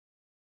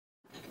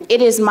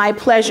it is my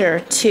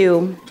pleasure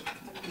to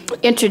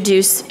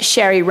introduce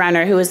Shari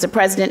Runner, who is the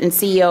president and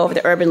CEO of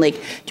the Urban League. Do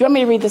you want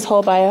me to read this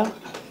whole bio?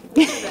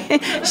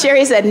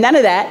 Shari said none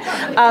of that.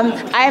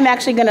 I am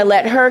actually going to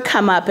let her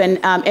come up and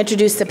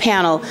introduce the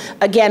panel.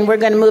 Again, we're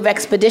going to move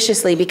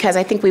expeditiously because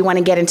I think we want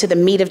to get into the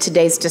meat of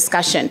today's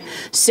discussion.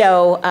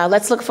 So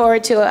let's look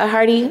forward to a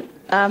hearty,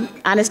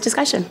 honest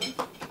discussion.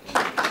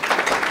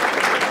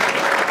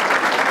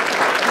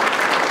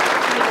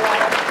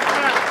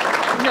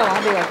 No,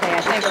 I'll be okay,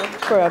 I think,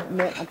 for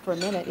a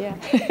minute,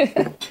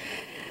 yeah.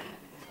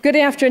 Good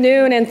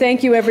afternoon, and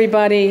thank you,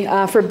 everybody,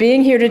 for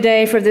being here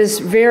today for this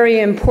very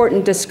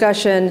important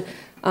discussion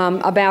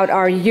about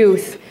our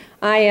youth.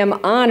 I am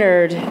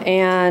honored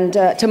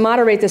to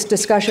moderate this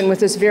discussion with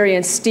this very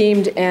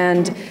esteemed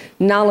and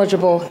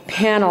knowledgeable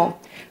panel.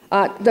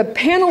 The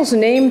panel's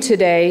name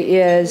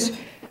today is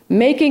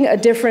Making a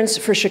Difference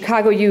for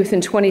Chicago Youth in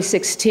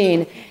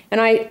 2016. And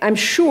I'm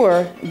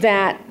sure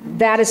that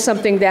that is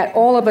something that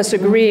all of us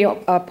agree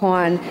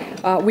upon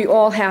we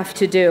all have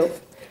to do.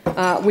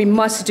 We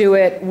must do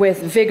it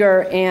with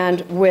vigor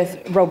and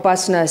with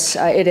robustness.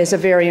 It is a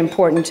very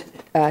important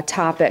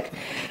topic.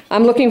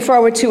 I'm looking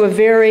forward to a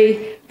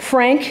very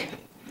frank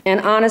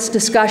and honest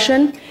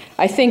discussion.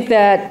 I think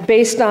that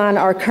based on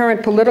our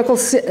current political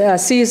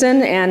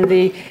season and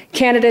the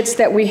candidates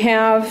that we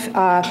have,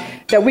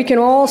 that we can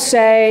all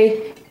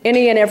say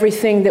any and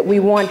everything that we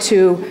want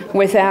to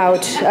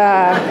without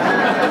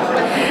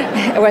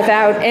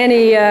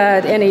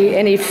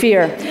any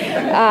fear.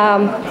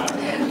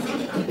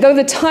 Though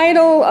the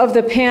title of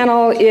the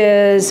panel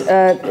is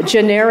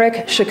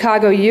Generic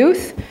Chicago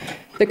Youth,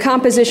 the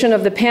composition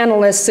of the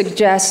panelists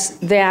suggests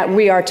that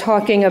we are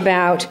talking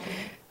about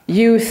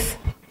youth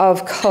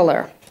of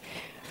color.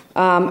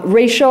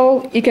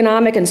 Racial,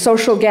 economic, and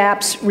social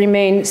gaps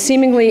remain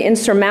seemingly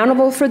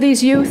insurmountable for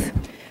these youth.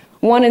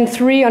 1 in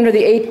 3 under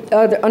the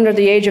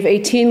age of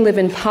 18 live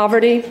in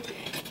poverty,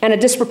 and a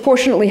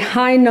disproportionately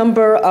high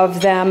number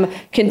of them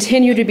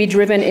continue to be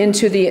driven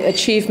into the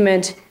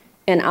achievement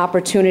and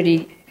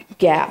opportunity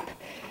gap.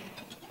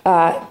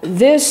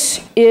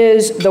 This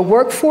is the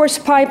workforce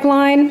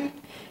pipeline.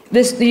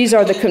 These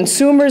are the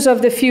consumers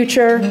of the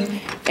future,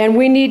 and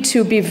we need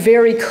to be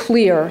very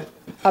clear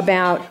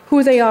about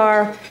who they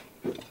are,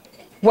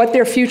 what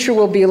their future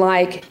will be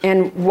like,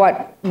 and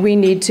what we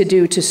need to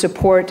do to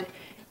support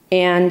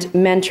and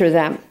mentor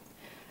them.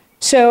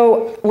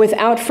 So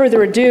without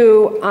further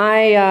ado,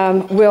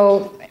 I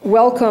will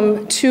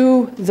welcome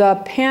to the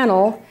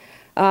panel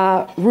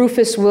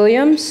Rufus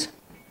Williams.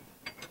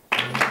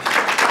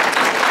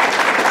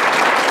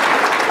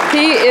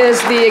 He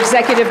is the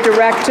executive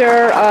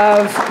director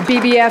of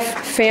BBF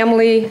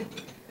Family,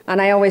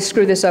 and I always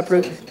screw this up,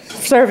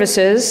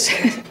 Services.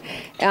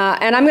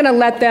 And I'm going to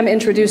let them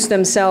introduce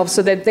themselves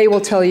so that they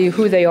will tell you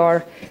who they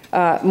are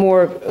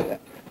more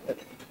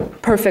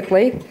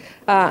perfectly.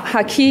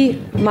 Haki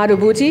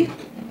Madhubuti.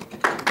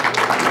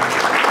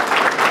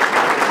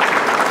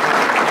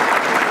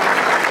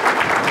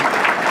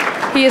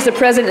 He is the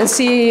president and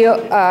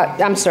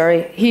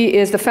CEO, he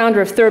is the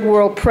founder of Third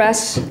World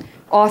Press,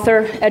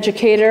 author,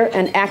 educator,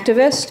 and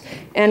activist,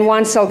 and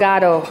Juan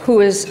Salgado, who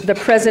is the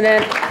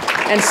president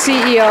and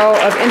CEO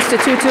of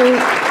Instituto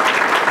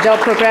del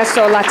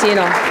Progreso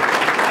Latino.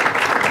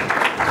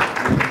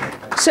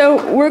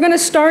 So we're going to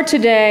start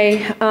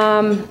today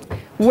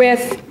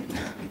with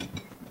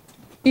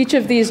each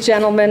of these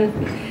gentlemen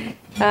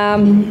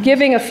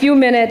giving a few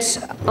minutes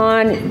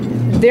on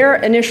their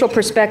initial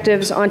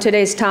perspectives on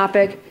today's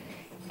topic,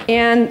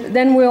 and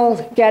then we'll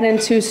get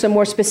into some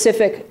more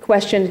specific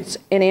questions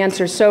and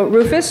answers. So,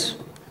 Rufus?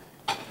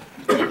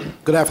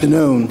 Good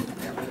afternoon.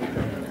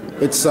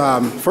 It's,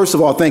 first of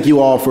all, thank you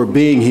all for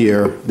being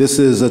here. This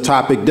is a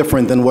topic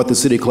different than what the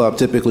City Club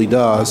typically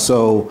does,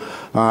 so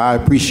I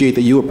appreciate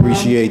that you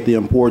appreciate the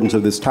importance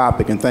of this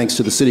topic, and thanks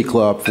to the City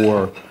Club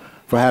for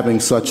having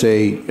such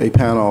a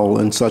panel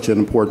in such an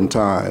important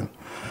time.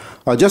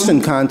 Just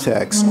in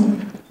context,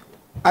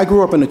 I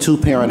grew up in a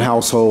two-parent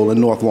household in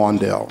North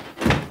Lawndale.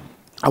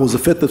 I was the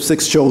fifth of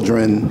 6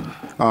 children.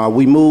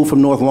 We moved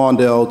from North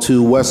Lawndale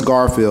to West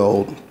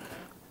Garfield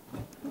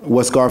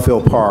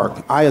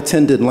Park. I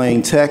attended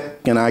Lane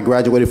Tech, and I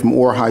graduated from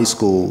Orr High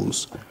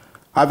Schools.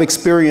 I've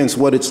experienced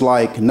what it's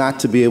like not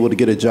to be able to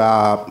get a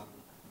job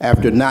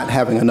after not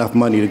having enough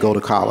money to go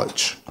to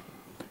college.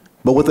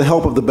 But with the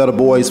help of the Better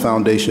Boys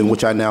Foundation,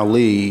 which I now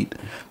lead,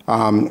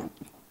 I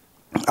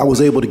was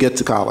able to get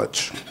to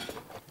college.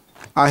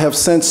 I have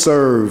since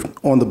served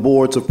on the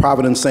boards of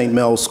Providence St.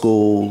 Mel's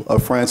School,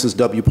 of Francis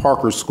W.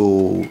 Parker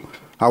School.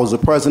 I was the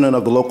president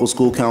of the local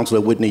school council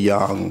at Whitney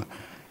Young,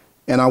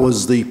 and I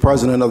was the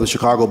president of the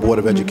Chicago Board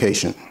of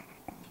Education.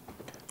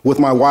 With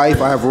my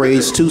wife, I have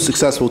raised 2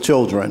 successful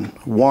children,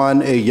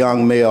 one a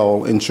young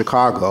male in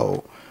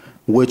Chicago,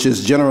 which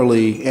is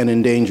generally an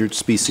endangered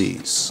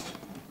species.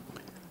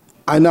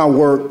 I now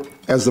work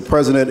as the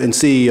president and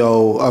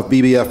CEO of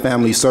BBF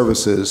Family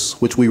Services,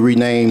 which we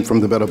renamed from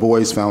the Better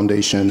Boys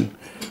Foundation,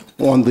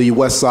 on the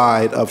west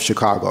side of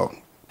Chicago.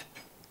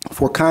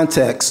 For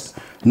context,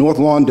 North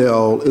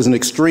Lawndale is an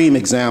extreme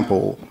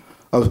example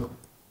of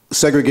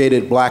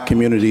segregated black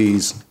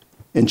communities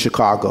in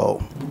Chicago.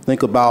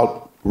 Think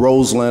about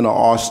Roseland or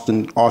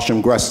Austin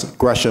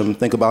Gresham.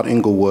 Think about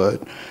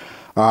Inglewood.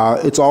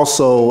 It's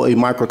also a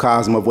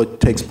microcosm of what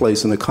takes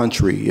place in the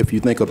country. If you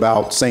think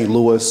about St.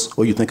 Louis,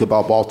 or you think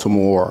about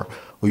Baltimore,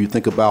 or you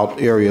think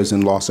about areas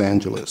in Los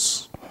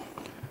Angeles.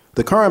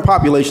 The current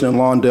population in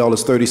Lawndale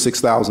is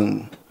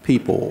 36,000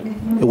 people.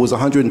 It was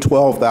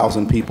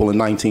 112,000 people in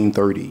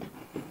 1930.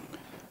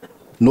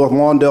 North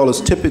Lawndale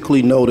is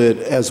typically noted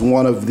as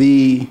one of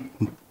the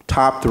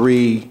top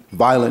 3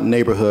 violent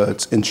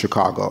neighborhoods in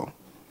Chicago.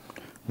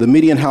 The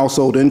median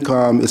household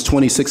income is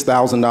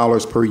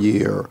 $26,000 per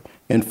year,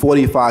 and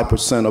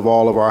 45% of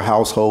all of our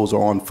households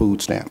are on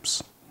food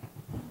stamps.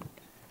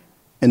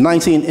 In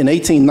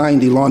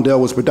 1890, Lawndale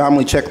was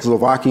predominantly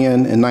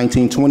Czechoslovakian. In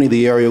 1920,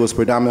 the area was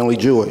predominantly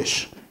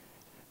Jewish.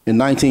 In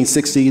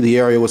 1960, the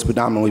area was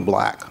predominantly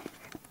black.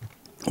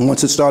 And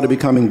once it started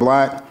becoming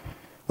black,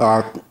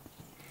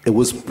 it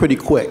was pretty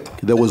quick.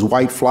 There was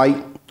white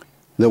flight,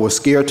 there was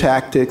scare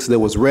tactics, there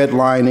was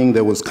redlining,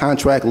 there was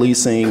contract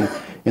leasing,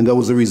 and there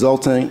was the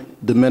resulting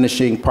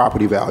diminishing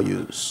property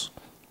values.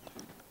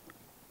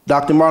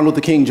 Dr. Martin Luther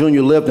King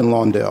Jr. lived in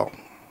Lawndale.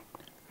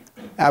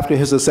 After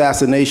his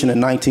assassination in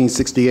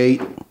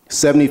 1968,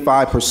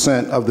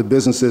 75% of the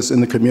businesses in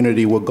the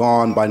community were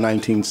gone by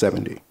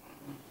 1970.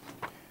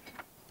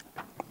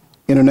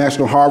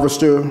 International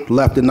Harvester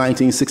left in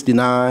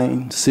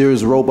 1969.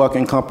 Sears Roebuck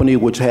and Company,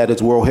 which had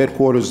its world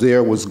headquarters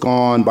there, was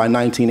gone by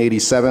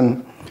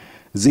 1987.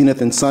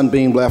 Zenith and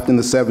Sunbeam left in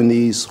the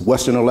 70s.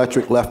 Western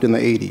Electric left in the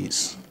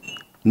 80s.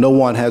 No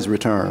one has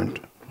returned.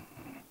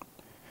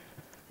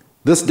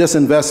 This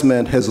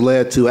disinvestment has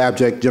led to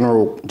abject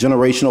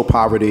generational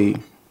poverty,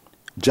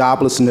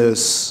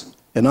 joblessness,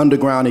 an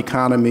underground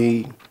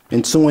economy,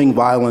 ensuing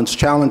violence,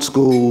 challenged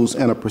schools,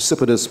 and a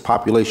precipitous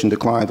population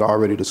decline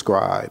already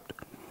described.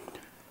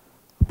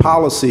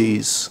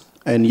 Policies,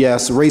 and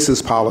yes,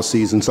 racist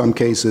policies in some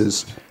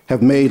cases,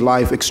 have made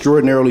life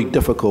extraordinarily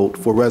difficult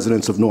for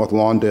residents of North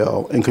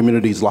Lawndale and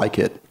communities like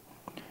it.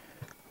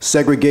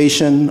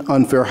 Segregation,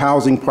 unfair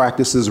housing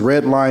practices,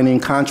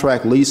 redlining,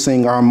 contract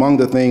leasing are among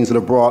the things that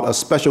have brought a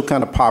special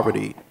kind of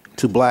poverty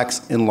to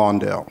blacks in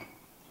Lawndale.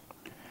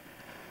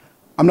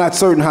 I'm not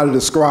certain how to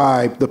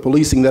describe the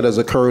policing that has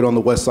occurred on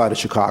the west side of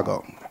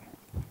Chicago.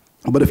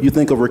 But if you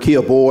think of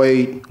Rakia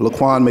Boyd,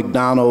 Laquan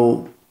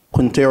McDonald,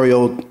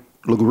 Quinterio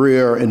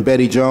LaGreer, and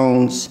Betty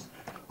Jones,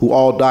 who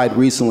all died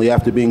recently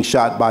after being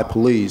shot by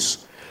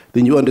police,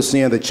 then you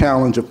understand the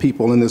challenge of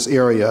people in this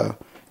area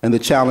and the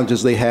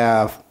challenges they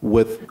have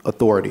with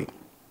authority.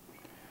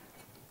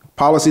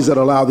 Policies that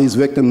allow these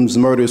victims'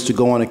 murders to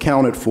go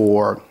unaccounted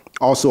for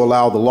also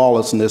allow the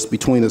lawlessness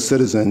between the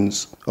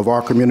citizens of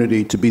our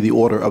community to be the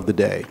order of the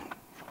day.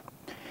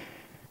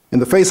 In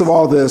the face of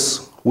all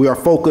this, we are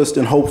focused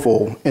and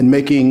hopeful in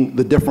making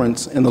the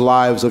difference in the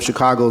lives of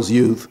Chicago's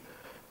youth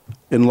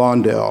in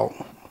Lawndale.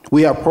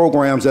 We have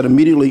programs that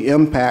immediately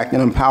impact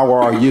and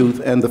empower our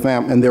youth and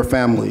their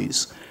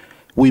families.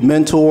 We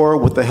mentor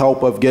with the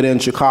help of Get In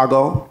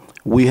Chicago.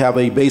 We have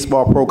a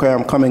baseball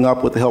program coming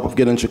up with the help of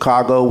Get In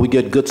Chicago. We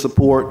get good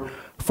support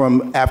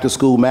from After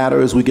School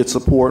Matters. We get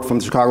support from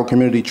the Chicago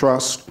Community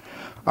Trust.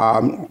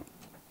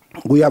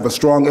 We have a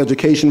strong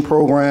education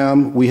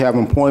program. We have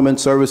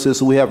employment services.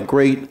 So we have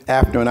great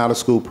after and out of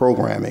school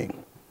programming.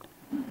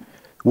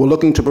 We're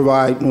looking to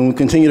provide, and we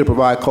continue to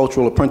provide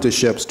cultural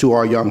apprenticeships to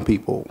our young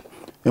people.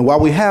 And while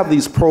we have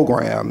these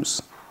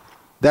programs,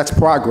 that's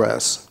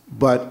progress,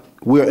 but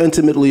we're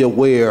intimately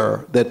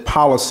aware that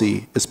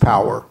policy is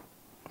power.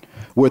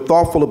 We're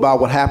thoughtful about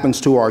what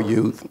happens to our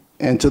youth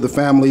and to the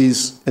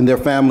families and their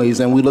families,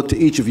 and we look to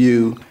each of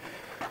you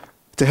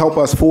to help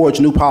us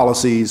forge new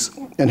policies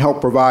and help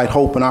provide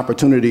hope and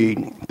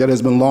opportunity that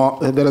has been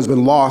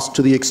lost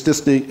to the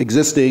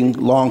existing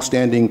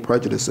long-standing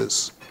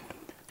prejudices.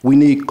 We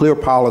need clear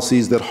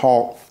policies that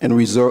halt and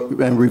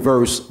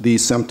reverse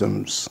these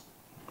symptoms.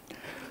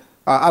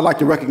 I'd like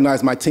to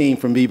recognize my team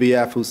from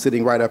BBF who's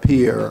sitting right up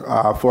here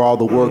for all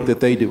the work that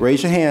they do.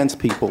 Raise your hands,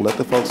 people. Let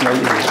the folks know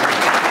you're here.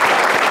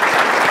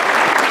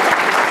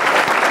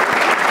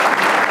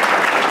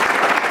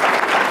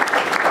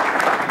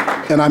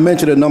 And I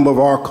mentioned a number of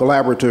our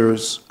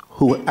collaborators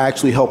who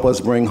actually help us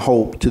bring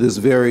hope to this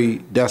very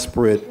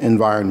desperate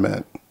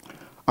environment.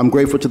 I'm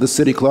grateful to the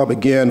City Club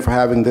again for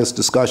having this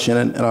discussion,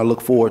 and I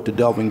look forward to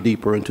delving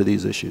deeper into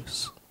these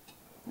issues.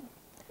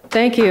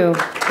 Thank you,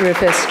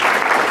 Rufus.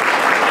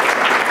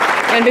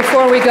 And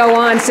before we go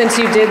on, since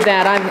you did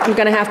that, I'm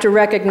going to have to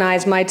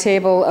recognize my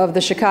table of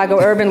the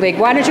Chicago Urban League.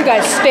 Why don't you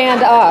guys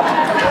stand up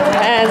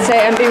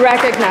and be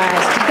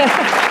recognized?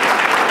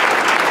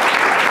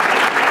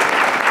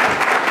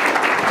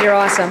 You're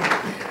awesome.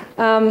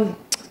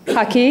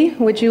 Haki,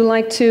 would you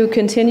like to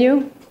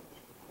continue?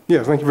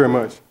 Yes, thank you very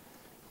much.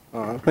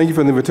 Thank you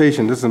for the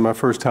invitation. This is my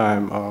first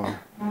time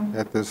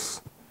at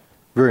this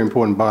very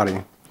important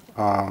body.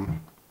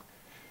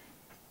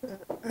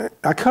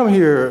 I come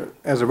here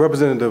as a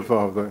representative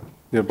of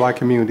the black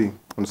community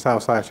on the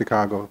south side of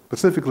Chicago,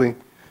 specifically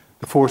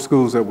the 4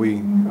 schools that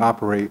we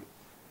operate.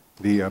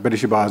 the Betty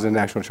Shabazz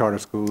International Charter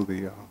School,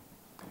 the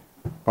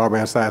Barbara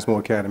Ann Sizemore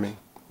Academy,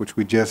 which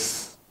we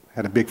just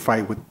had a big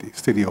fight with the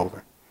city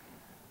over,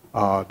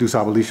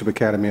 DuSable Leadership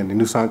Academy, and the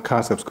New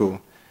Concept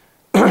School.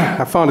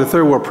 I founded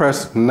Third World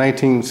Press in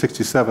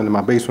 1967 in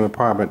my basement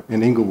apartment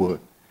in Inglewood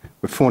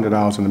with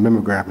 $400 in the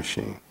mimeograph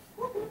machine.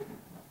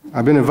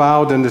 I've been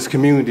involved in this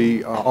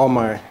community all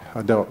my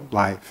adult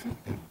life.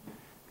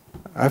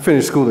 I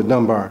finished school at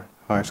Dunbar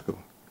High School,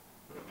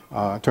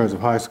 in terms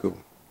of high school.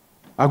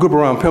 I grew up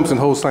around pimps and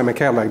hoes slamming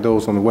Cadillac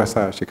doors on the west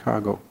side of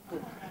Chicago,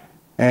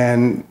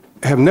 and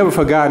have never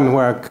forgotten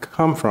where I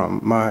come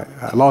from. I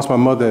lost my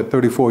mother at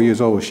 34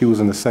 years old. She was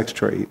in the sex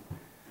trade.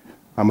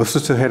 My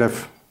sister had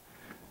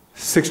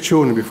 6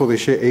 children before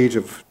the age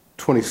of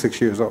 26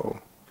 years old.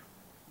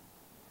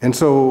 And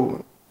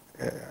so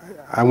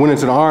I went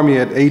into the Army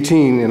at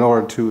 18 in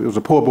order to, it was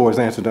a poor boy's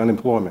answer to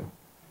unemployment.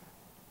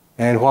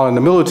 And while in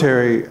the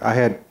military, I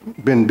had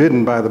been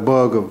bitten by the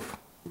bug of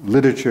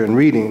literature and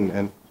reading,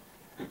 and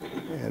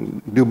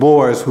Du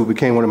Bois, who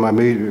became one of my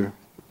major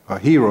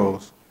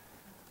heroes,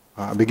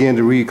 I began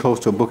to read close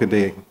to a book a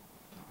day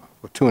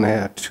for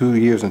 2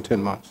 years and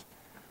 10 months.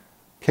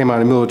 Came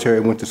out of the military,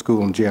 went to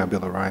school in J.I.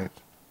 Bill of Rights.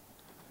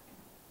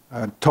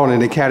 I taught in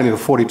the academy for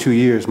 42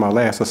 years. My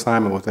last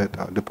assignment was at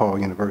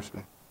DePaul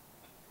University.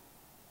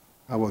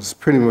 I was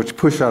pretty much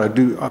pushed out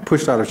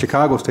of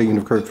Chicago State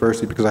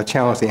University because I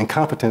challenged the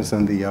incompetence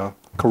and the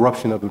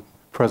corruption of the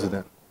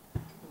president.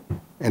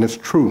 And it's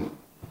true.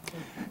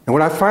 And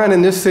what I find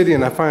in this city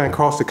and I find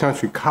across the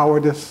country,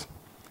 cowardice,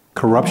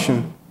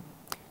 corruption,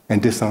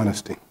 and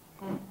dishonesty.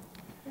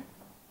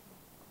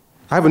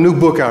 I have a new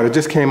book out. It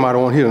just came out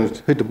on here and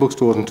hit the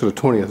bookstores until the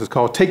 20th. It's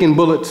called Taking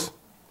Bullets,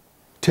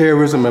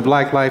 Terrorism and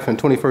Black Life in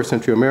 21st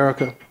Century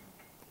America,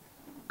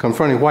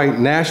 Confronting White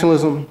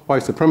Nationalism,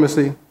 White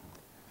Supremacy,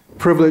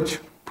 Privilege,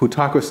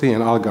 Plutocracy,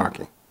 and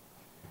Oligarchy.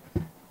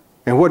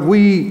 And what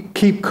we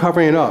keep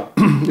covering up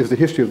is the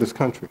history of this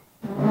country.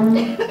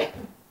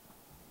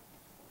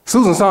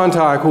 Susan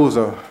Sontag, who's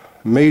a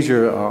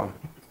major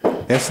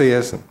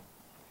essayist and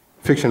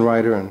fiction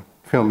writer and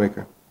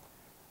filmmaker,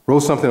 wrote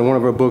something in one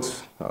of her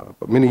books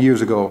many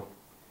years ago,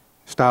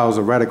 Styles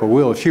of Radical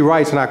Will. She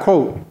writes, and I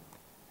quote,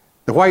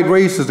 "The white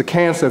race is the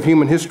cancer of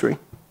human history.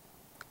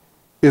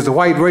 It is the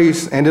white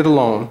race and it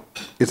alone,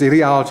 its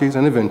ideologies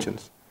and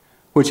inventions,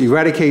 which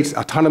eradicates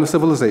autonomous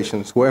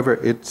civilizations wherever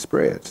it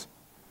spreads,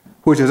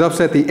 which has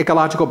upset the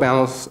ecological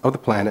balance of the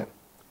planet,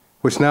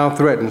 which now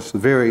threatens the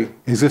very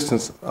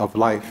existence of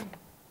life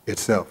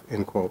itself,"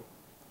 end quote.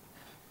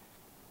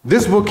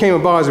 This book came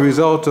about as a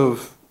result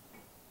of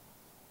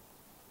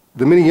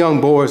the many young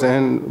boys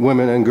and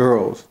women and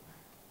girls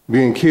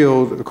being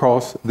killed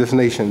across this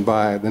nation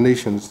by the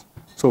nation's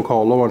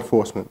so-called law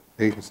enforcement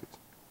agencies.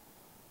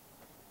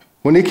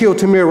 When they killed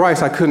Tamir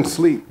Rice, I couldn't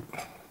sleep.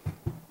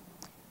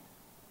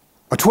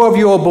 A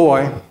 12-year-old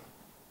boy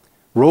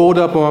rolled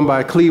up on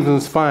by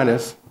Cleveland's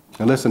finest,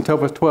 in less than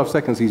 12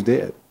 seconds, he's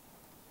dead.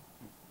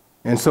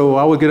 And so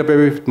I would get up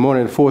every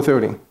morning at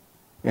 4:30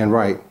 and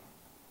write.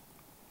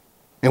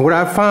 And what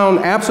I found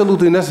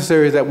absolutely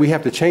necessary is that we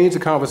have to change the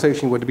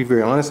conversation, we have to be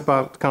very honest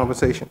about the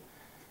conversation.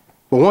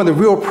 But one of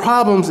the real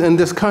problems in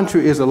this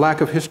country is a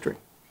lack of history.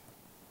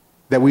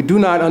 That we do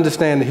not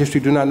understand the history,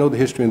 do not know the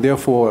history, and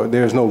therefore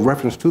there is no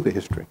reference to the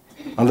history,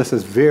 unless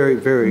it's very,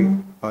 very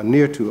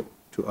near to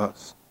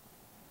us.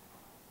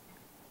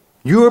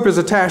 Europe is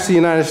attached to the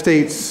United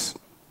States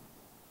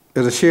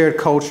as a shared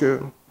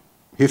culture,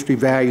 history,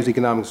 values,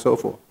 economics, and so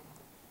forth.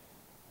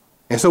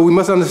 And so we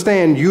must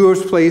understand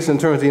Europe's place in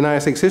terms of the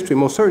United States history,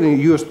 most certainly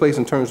Europe's place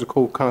in terms of the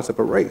whole concept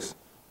of race.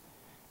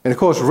 And of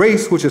course,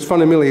 race, which is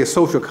fundamentally a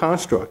social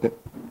construct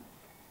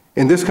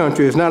in this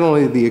country, is not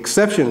only the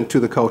exception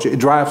to the culture, it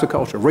drives the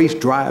culture. Race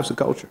drives the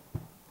culture.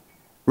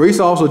 Race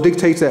also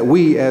dictates that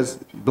we, as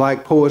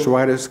black poets,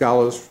 writers,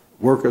 scholars,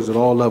 workers at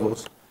all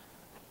levels,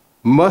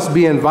 must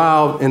be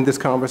involved in this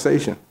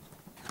conversation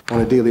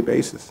on a daily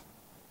basis.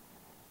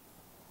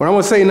 What I'm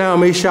going to say now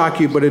may shock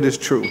you, but it is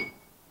true.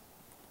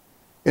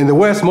 In the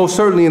West, most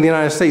certainly in the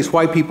United States,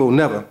 white people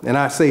never, and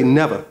I say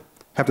never,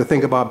 have to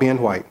think about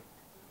being white.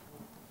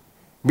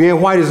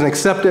 Being white is an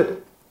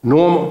accepted,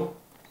 normal,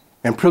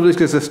 and privileged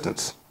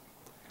existence.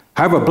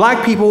 However,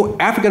 black people,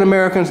 African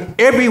Americans,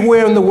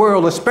 everywhere in the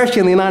world, especially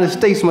in the United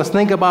States, must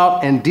think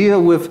about and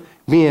deal with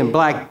being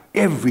black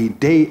every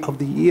day of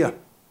the year.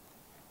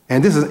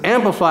 And this is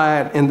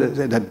amplified in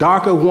the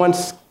darker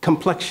one's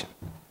complexion.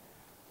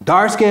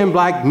 Dark-skinned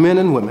black men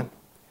and women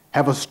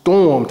have a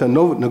storm to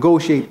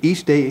negotiate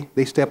each day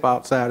they step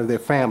outside of their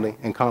family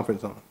and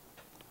comfort zone.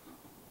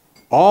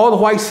 All the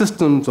white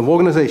systems of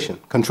organization,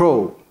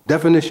 control,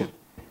 definition,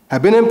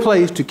 have been in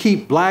place to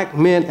keep black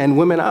men and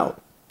women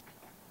out,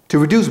 to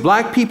reduce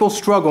black people's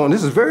struggle, and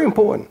this is very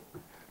important,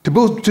 to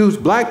reduce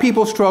black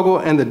people's struggle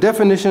and the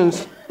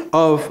definitions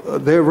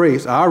of their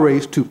race, our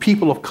race, to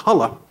people of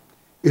color,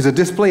 is a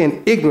display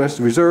in ignorance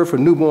reserved for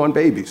newborn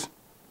babies.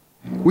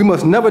 We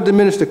must never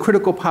diminish the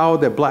critical power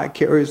that black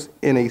carries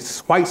in a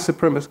white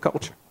supremacist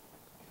culture.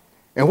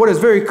 And what is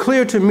very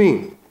clear to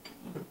me,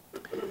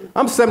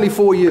 I'm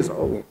 74 years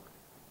old.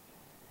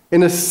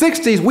 In the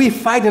 60s, we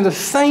fighting the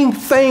same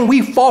thing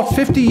we fought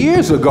 50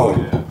 years ago.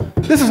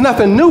 This is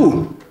nothing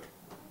new.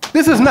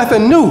 This is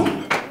nothing new.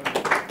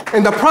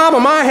 And the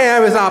problem I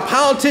have is our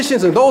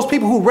politicians and those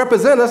people who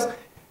represent us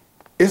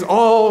is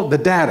all the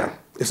data.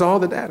 It's all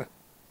the data.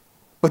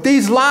 But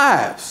these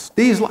lives,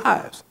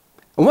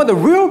 and one of the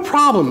real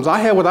problems I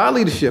have with our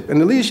leadership and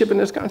the leadership in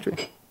this country,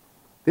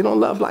 they don't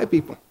love black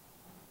people.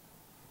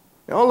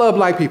 They don't love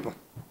black people.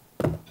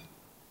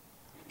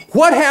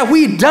 What have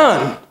we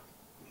done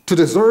to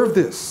deserve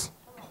this?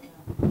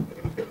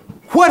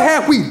 What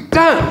have we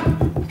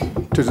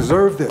done to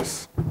deserve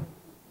this?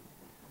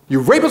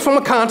 You rape us from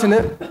a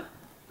continent,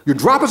 you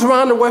drop us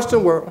around the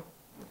Western world,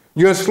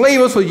 you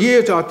enslave us for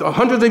years,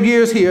 hundreds of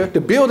years here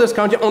to build this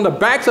country on the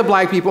backs of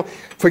black people.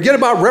 Forget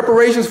about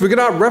reparations, forget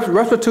about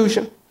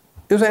restitution. You know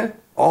what I'm saying?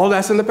 All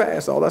that's in the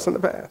past, all that's in the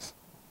past.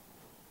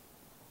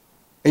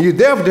 And you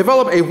therefore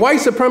develop a white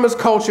supremacist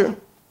culture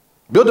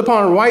built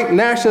upon white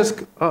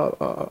nationalist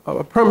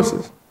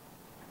premises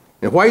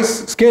and white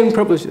skin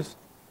privileges.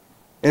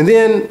 And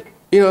then,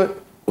 you know,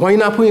 why are you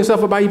not putting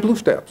yourself up by your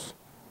bootstraps?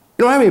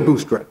 You don't have any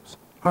bootstraps,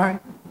 all right?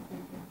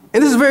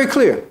 And this is very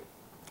clear.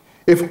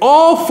 If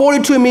all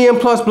 42 million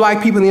plus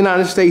black people in the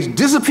United States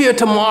disappear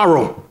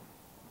tomorrow,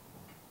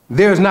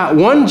 there's not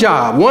one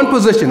job, one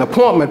position,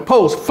 appointment,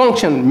 post,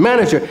 function,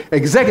 manager,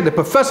 executive,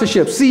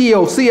 professorship,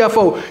 CEO,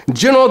 CFO,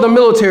 general of the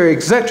military,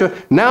 etc.,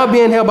 now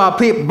being held by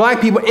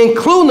black people,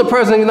 including the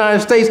President of the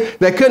United States,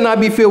 that could not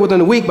be filled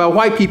within a week by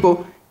white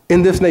people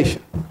in this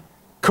nation.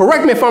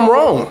 Correct me if I'm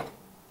wrong.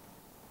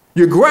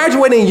 You're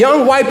graduating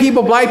young white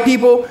people, black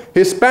people,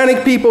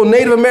 Hispanic people,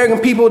 Native American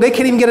people, they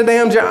can't even get a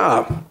damn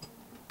job.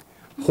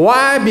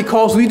 Why?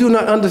 Because we do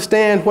not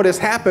understand what has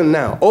happened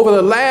now. Over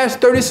the last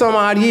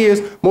 30-some-odd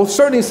years, most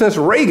certainly since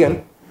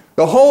Reagan,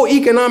 the whole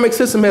economic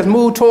system has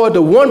moved toward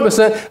the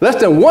 1%, less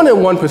than 1 in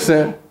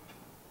 1%,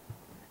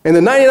 and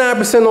the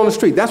 99% on the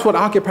street. That's what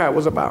Occupy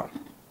was about.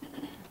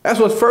 That's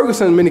what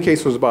Ferguson in many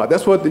cases was about.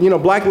 That's what,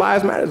 Black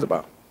Lives Matter is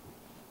about.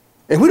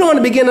 And we don't want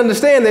to begin to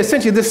understand that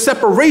essentially this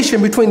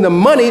separation between the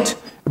money,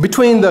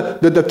 between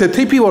the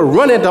people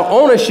running the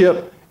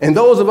ownership and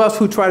those of us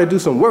who try to do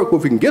some work,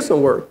 if we can get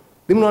some work,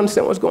 they don't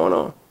understand what's going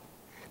on.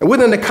 And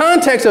within the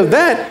context of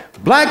that,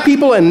 black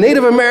people and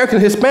Native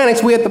Americans,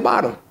 Hispanics, we're at the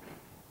bottom.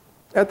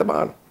 At the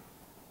bottom.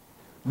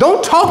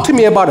 Don't talk to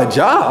me about a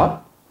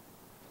job.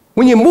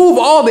 When you move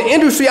all the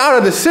industry out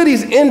of the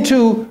cities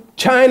into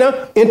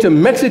China, into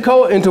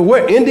Mexico, into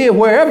India,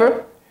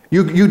 wherever,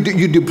 you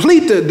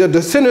deplete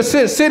the center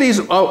cities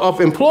of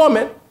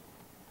employment,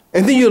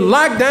 and then you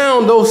lock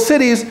down those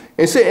cities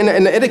and say,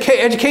 in the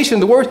education,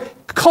 the worst,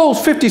 close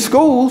 50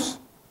 schools.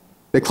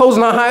 They're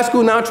closing our high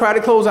school now, try to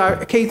close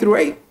our K through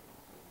 8.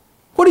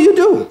 What do you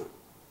do?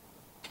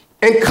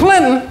 And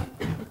Clinton,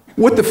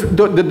 with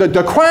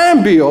the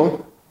crime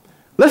bill,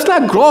 let's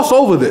not gloss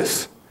over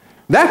this.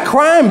 That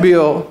crime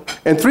bill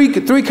and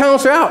three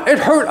counts are out. It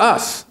hurt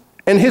us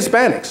and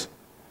Hispanics.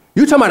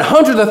 You're talking about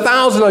hundreds of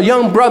thousands of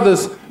young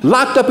brothers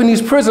locked up in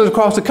these prisons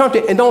across the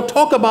country, and don't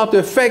talk about the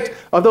effect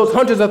of those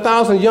hundreds of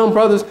thousands of young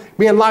brothers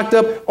being locked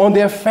up on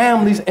their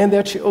families and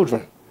their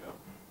children.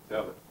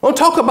 Don't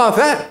talk about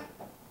that.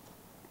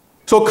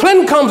 So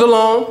Clinton comes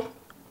along,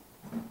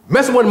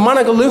 messing with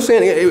Monica Lewinsky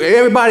and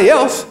everybody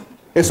else,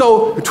 and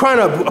so trying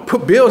to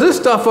build this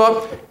stuff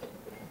up,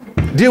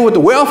 deal with the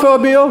welfare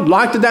bill,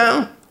 locked it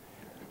down,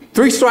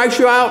 3 strikes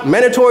you out,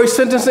 mandatory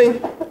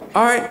sentencing,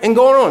 all right, and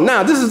going on.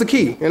 Now, this is the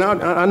key, and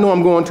I know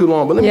I'm going too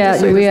long, but let me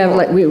just say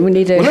this we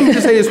need to. Well, let me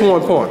just say this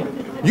one point.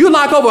 You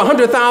lock over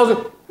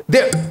 100,000,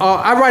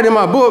 I write in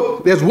my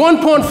book, there's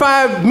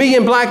 1.5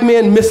 million black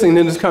men missing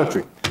in this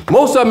country,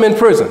 most of them in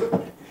prison.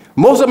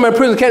 Most of them in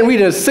prison can't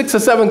read at a 6th or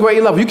 7th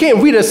grade level. You can't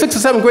read at a 6th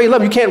or 7th grade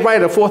level. You can't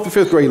write at a 4th or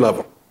 5th grade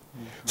level.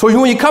 So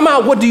when you come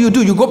out, what do? You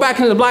go back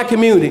into the black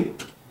community.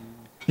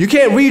 You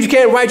can't read, you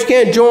can't write, you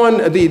can't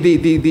join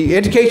the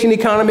education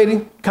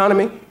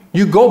economy.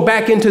 You go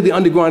back into the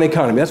underground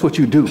economy. That's what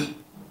you do.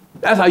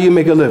 That's how you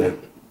make a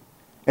living.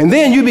 And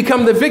then you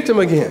become the victim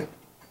again.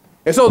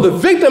 And so the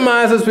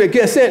victimizers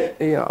get sent,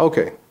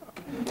 okay.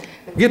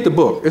 Get the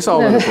book. It's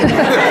all in the book.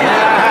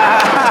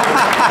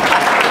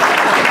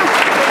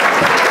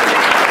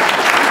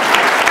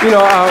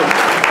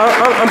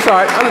 I'm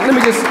sorry. Let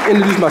me just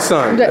introduce my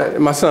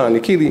son.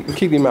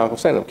 Keely Malcolm.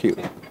 Stand up,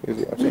 Keely.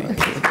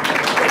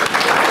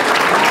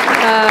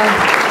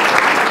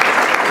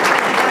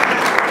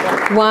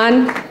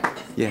 Juan,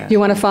 yeah. you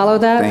want to follow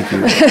that? Thank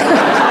you.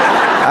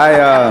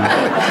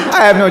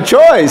 I have no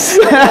choice.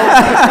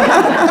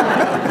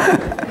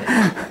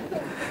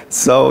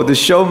 So the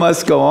show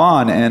must go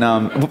on. And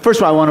first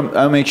of all, I want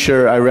to make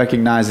sure I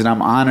recognize that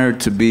I'm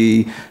honored to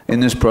be in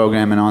this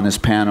program and on this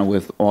panel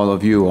with all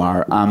of you.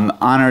 I'm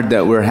honored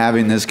that we're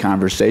having this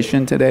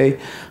conversation today.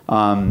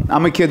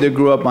 I'm a kid that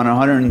grew up on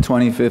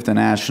 125th and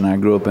Ashland. I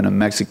grew up in a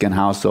Mexican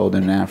household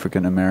in an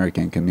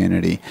African-American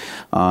community.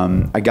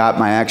 I got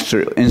my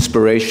extra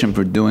inspiration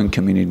for doing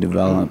community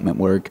development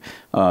work,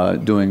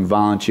 doing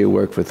volunteer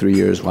work for 3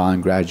 years while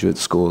in graduate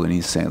school in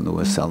East St.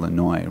 Louis,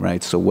 Illinois,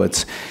 right? So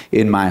what's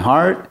in my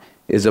heart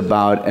is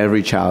about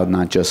every child,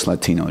 not just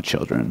Latino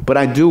children. But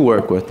I do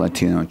work with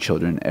Latino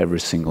children every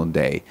single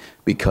day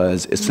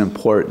because it's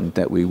important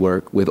that we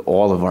work with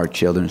all of our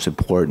children. It's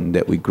important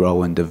that we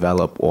grow and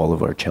develop all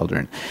of our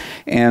children.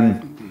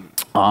 And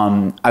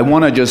I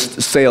want to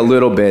just say a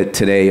little bit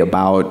today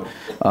about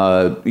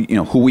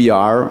who we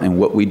are and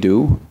what we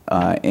do,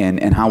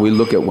 and how we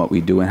look at what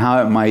we do, and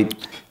how it might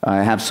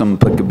have some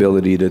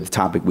applicability to the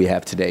topic we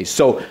have today.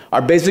 So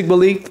our basic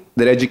belief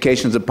that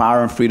education is the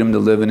power and freedom to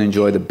live and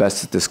enjoy the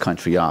best that this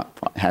country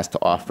has to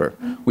offer.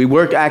 We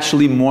work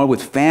actually more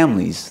with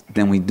families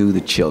than we do the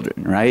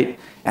children, right?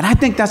 And I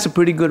think that's a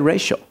pretty good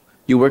ratio.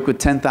 You work with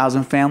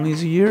 10,000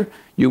 families a year,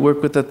 you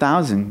work with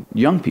 1,000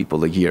 young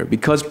people a year,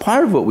 because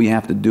part of what we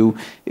have to do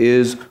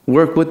is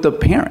work with the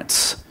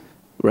parents,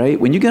 right?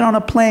 When you get on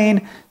a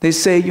plane, they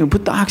say you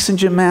put the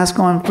oxygen mask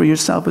on for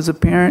yourself as a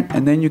parent,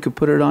 and then you could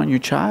put it on your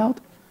child.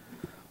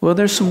 Well,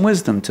 there's some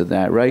wisdom to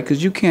that, right?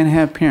 Because you can't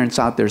have parents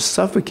out there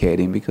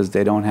suffocating because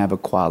they don't have a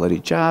quality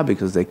job,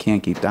 because they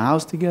can't keep the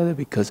house together,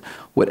 because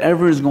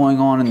whatever is going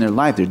on in their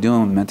life, they're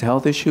dealing with a mental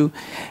health issue,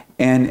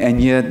 and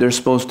yet they're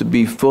supposed to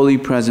be fully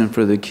present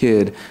for the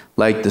kid,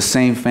 like the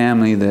same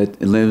family that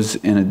lives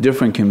in a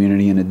different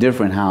community, in a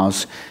different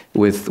house,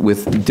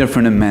 with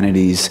different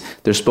amenities.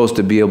 They're supposed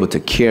to be able to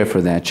care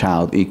for that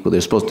child equally.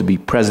 They're supposed to be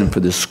present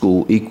for the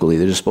school equally.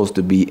 They're supposed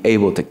to be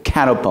able to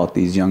catapult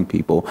these young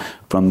people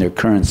from their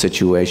current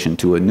situation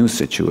to a new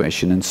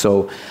situation. And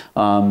so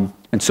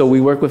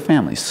we work with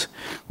families.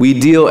 We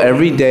deal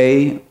every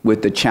day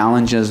with the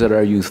challenges that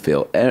our youth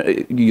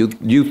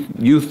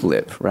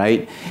live,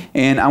 right?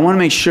 And I want to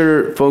make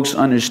sure folks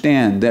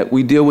understand that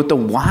we deal with a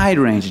wide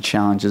range of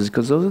challenges,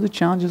 because those are the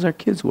challenges our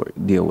kids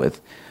deal with.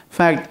 In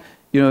fact,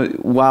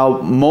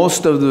 while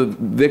most of the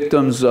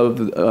victims of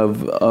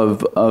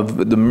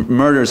the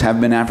murders have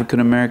been African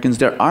Americans,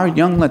 there are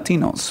young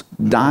Latinos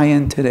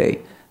dying today.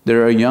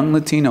 There are young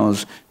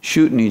Latinos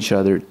shooting each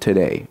other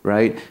today,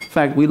 right? In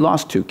fact, we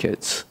lost 2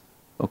 kids.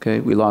 Okay,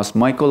 we lost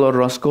Michael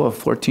Orozco, a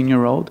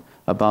 14-year-old,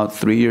 about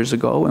 3 years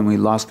ago, and we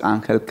lost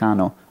Angel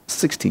Cano, a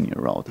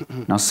 16-year-old.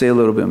 And I'll say a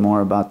little bit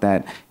more about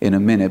that in a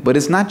minute. But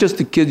it's not just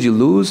the kids you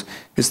lose,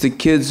 it's the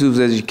kids whose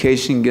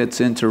education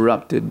gets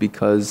interrupted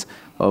because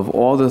of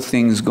all the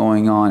things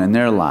going on in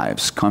their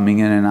lives, coming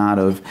in and out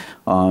of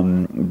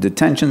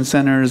detention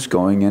centers,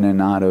 going in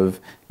and out of,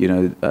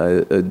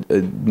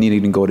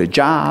 needing to go to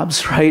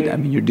jobs, right? I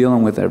mean, you're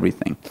dealing with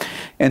everything.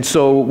 And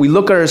so we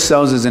look at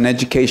ourselves as an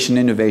education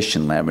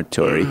innovation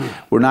laboratory.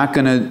 We're not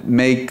going to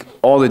make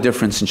all the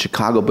difference in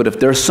Chicago, but if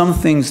there are some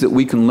things that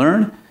we can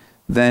learn,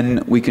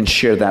 then we can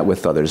share that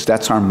with others.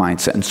 That's our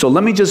mindset. And so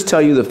let me just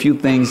tell you the few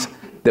things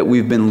that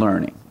we've been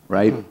learning,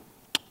 right? A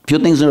few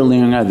things that we're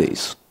learning are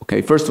these.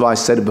 Okay, first of all, I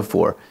said it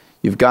before,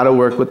 you've got to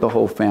work with the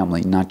whole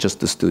family, not just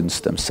the students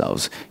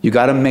themselves. You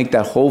got to make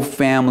that whole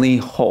family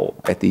whole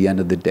at the end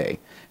of the day.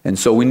 And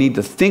so we need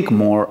to think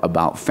more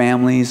about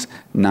families,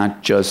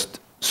 not just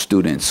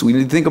students. We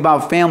need to think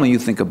about family, you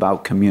think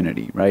about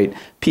community, right?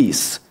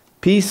 Peace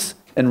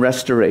and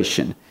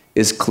restoration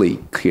is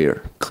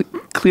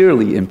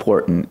clearly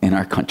important in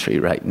our country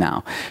right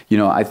now.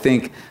 I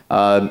think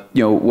what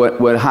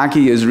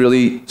Haki is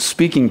really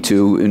speaking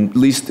to, at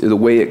least the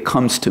way it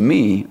comes to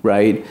me,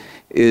 right,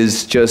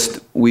 is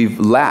just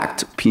we've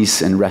lacked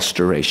peace and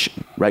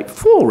restoration, right?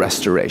 Full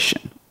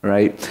restoration,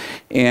 right?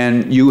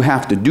 And you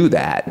have to do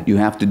that. You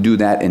have to do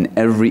that in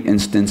every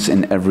instance,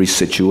 in every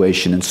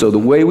situation. And so the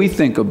way we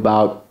think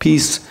about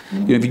peace,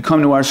 if you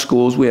come to our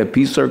schools, we have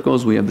peace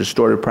circles, we have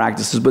restorative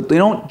practices, but they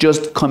don't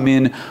just come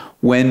in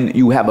when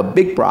you have a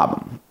big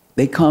problem.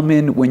 They come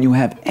in when you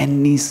have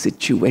any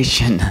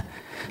situation,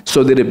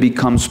 so that it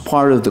becomes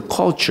part of the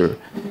culture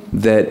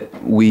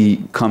that we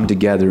come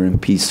together in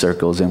peace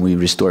circles and we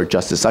restore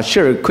justice. I'll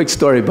share a quick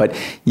story, but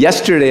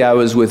yesterday I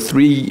was with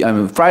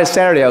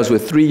Saturday I was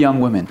with 3 young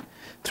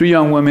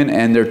women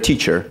and their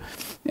teacher.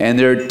 And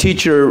their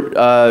teacher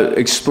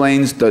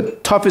explains the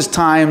toughest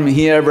time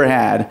he ever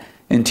had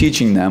in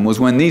teaching them was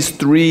when these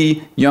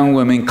 3 young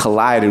women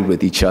collided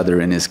with each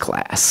other in his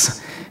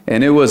class.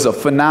 And it was a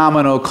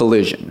phenomenal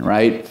collision,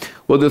 right?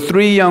 Well, the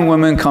 3 young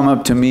women come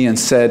up to me and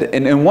said,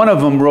 and one of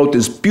them wrote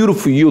this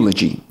beautiful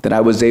eulogy that I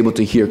was able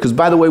to hear. Because,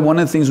 by the way, one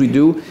of the things we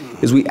do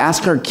is we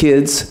ask our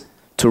kids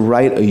to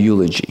write a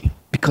eulogy,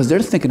 because they're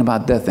thinking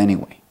about death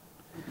anyway.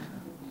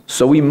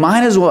 So we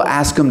might as well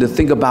ask them to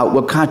think about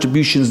what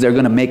contributions they're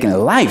going to make in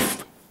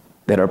life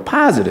that are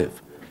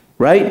positive,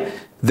 right?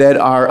 That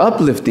are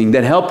uplifting,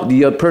 that help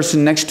the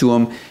person next to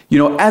them,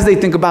 as they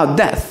think about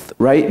death,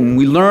 right? And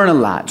we learn a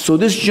lot. So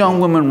this young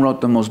woman wrote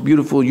the most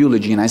beautiful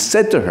eulogy, and I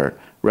said to her,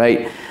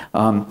 right,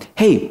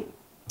 hey,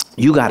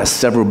 you got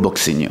several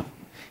books in you.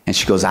 And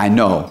she goes, I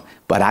know,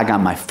 but I got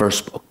my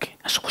first book.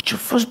 I said, what's your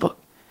first book?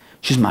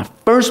 She said, my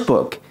first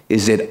book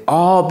is It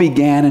All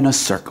Began in a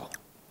Circle.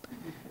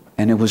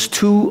 And it was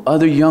 2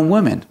 other young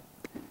women,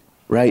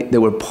 right, that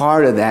were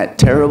part of that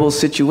terrible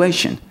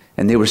situation.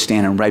 And they were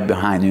standing right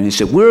behind her. And they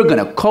said, we're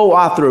going to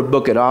co-author a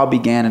book, It All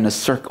Began in a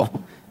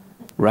Circle,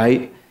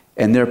 right?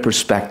 and their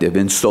perspective.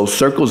 And so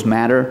circles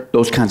matter.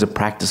 Those kinds of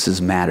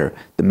practices matter.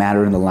 They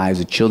matter in the lives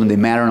of children. They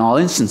matter in all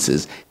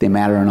instances. They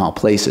matter in all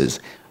places,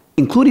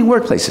 including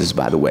workplaces,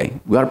 by the way.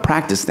 We ought to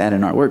practice that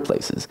in our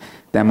workplaces.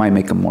 That might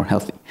make them more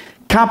healthy.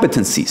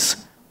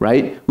 Competencies,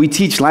 right? We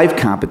teach life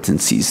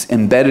competencies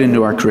embedded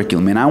into our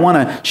curriculum. And I want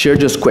to share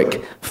just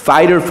quick.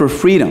 Fighter for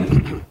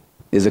freedom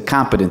is a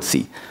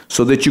competency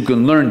so that you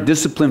can learn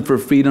discipline for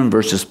freedom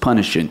versus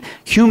punishment.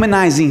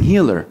 Humanizing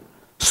healer,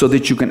 so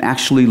that you can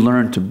actually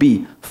learn to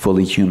be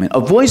fully human. A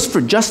voice for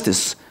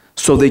justice,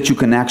 so that you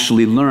can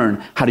actually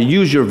learn how to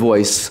use your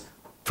voice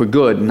for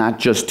good, not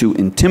just to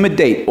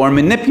intimidate or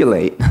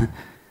manipulate.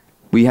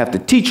 We have to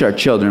teach our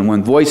children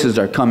when voices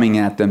are coming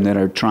at them that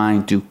are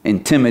trying to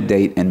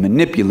intimidate and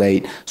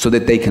manipulate, so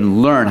that they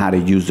can learn how to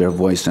use their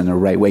voice in the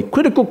right way.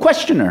 Critical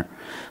questioner,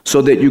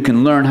 so that you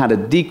can learn how to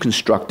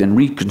deconstruct and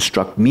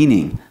reconstruct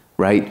meaning,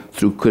 right,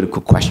 through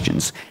critical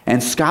questions.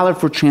 And scholar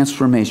for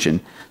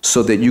transformation,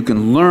 so that you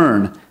can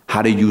learn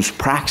how to use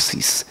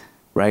praxis,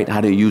 right, how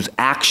to use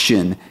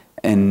action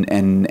and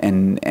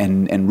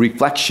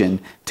reflection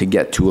to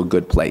get to a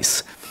good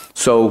place.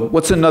 So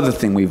what's another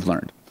thing we've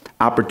learned?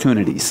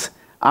 Opportunities.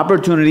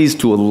 Opportunities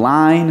to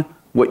align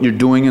what you're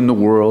doing in the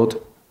world,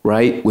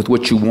 right, with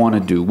what you want to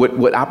do.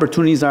 What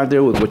opportunities are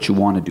there with what you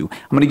want to do?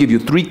 I'm going to give you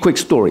 3 quick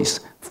stories.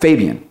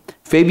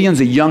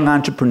 Fabian's a young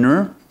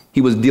entrepreneur.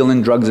 He was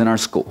dealing drugs in our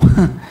school.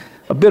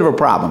 A bit of a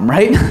problem,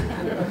 right?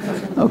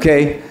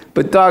 Okay,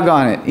 but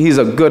doggone it, he's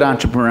a good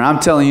entrepreneur. I'm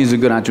telling you, he's a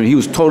good entrepreneur. He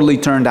was totally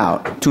tuned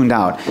out.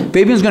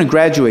 Fabian's going to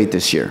graduate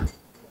this year.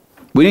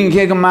 We didn't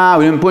kick him out.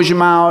 We didn't push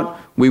him out.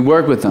 We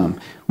worked with him.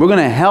 We're going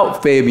to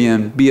help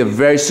Fabian be a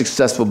very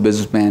successful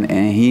businessman,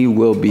 and he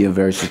will be a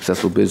very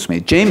successful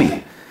businessman.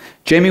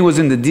 Jamie was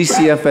in the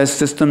DCFS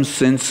system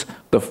since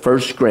the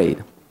 1st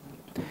grade.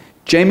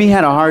 Jamie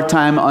had a hard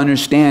time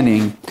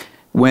understanding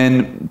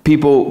when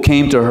people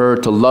came to her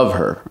to love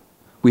her.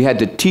 We had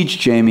to teach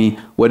Jamie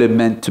what it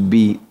meant to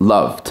be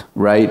loved,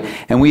 right?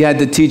 And we had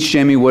to teach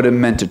Jamie what it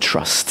meant to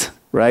trust,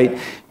 right?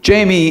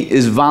 Jamie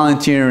is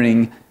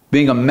volunteering,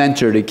 being a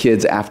mentor to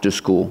kids after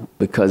school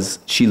because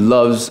she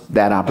loves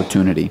that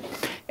opportunity.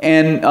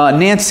 And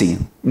Nancy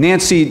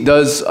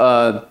does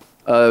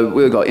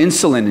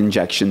insulin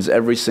injections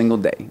every single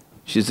day.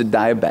 She's a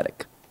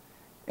diabetic.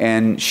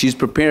 And she's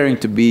preparing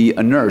to be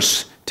a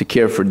nurse to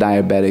care for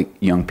diabetic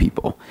young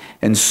people.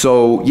 And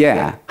so,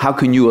 yeah, how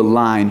can you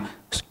align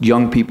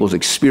young people's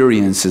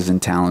experiences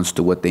and talents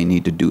to what they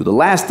need to do? The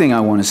last thing I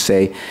want to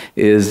say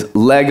is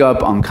leg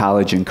up on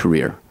college and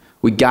career.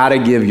 We got to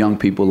give young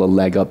people a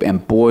leg up,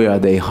 and boy, are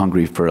they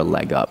hungry for a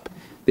leg up.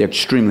 They're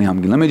extremely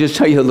hungry. Let me just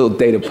tell you a little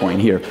data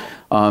point here.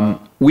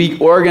 We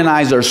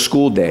organize our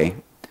school day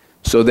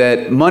so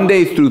that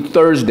Monday through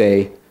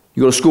Thursday,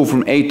 you go to school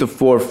from 8 to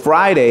 4.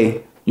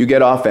 Friday, you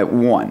get off at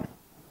 1.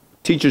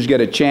 Teachers get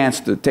a chance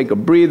to take a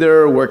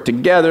breather, work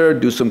together,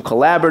 do some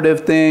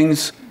collaborative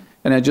things.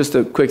 And then just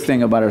a quick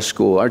thing about our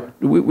school.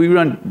 We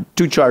run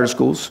 2 charter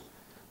schools,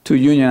 2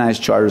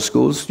 unionized charter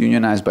schools,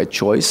 unionized by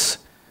choice.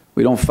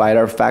 We don't fight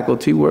our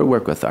faculty, we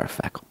work with our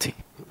faculty,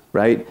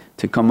 right,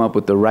 to come up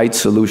with the right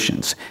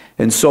solutions.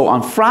 And so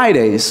on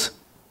Fridays,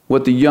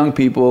 what the young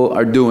people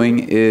are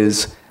doing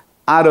is,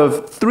 out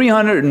of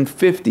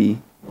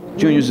 350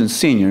 juniors and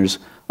seniors,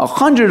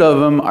 100 of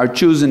them are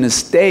choosing to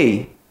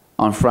stay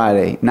on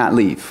Friday, not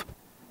leave.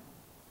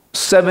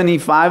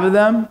 75 of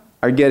them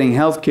are getting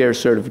healthcare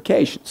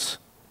certifications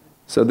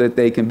so that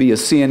they can be a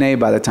CNA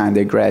by the time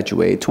they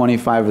graduate.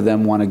 25 of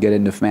them want to get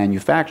into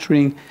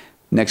manufacturing.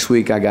 Next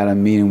week, I got a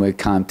meeting with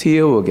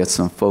CompTIA. We'll get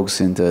some folks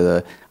into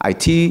the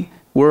IT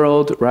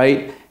world,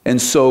 right?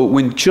 And so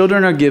when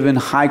children are given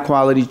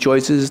high-quality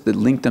choices that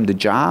link them to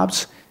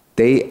jobs,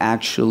 they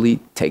actually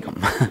take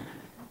them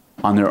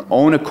on their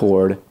own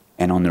accord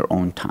and on their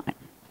own time.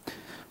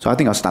 So I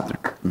think I'll stop there.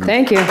 Mm-hmm.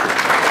 Thank you.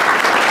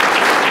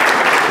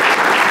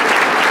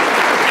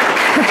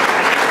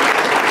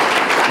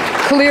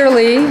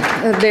 Clearly,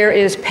 there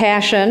is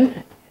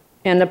passion,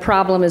 and the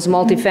problem is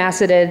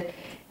multifaceted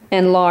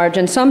and large.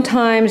 And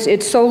sometimes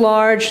it's so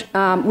large,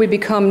 we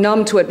become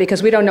numb to it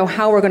because we don't know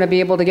how we're going to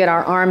be able to get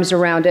our arms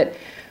around it.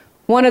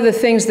 One of the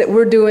things that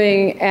we're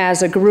doing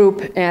as a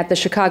group at the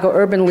Chicago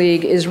Urban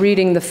League is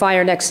reading The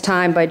Fire Next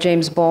Time by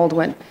James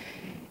Baldwin.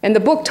 And the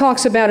book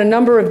talks about a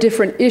number of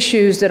different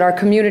issues that our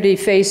community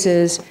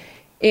faces,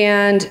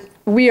 and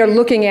we are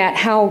looking at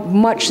how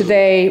much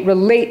they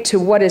relate to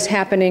what is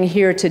happening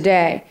here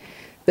today.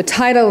 The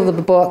title of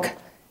the book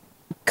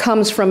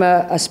comes from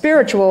a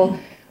spiritual,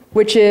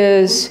 which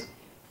is,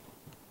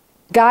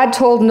 God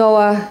told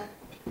Noah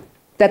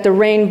that the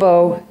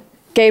rainbow,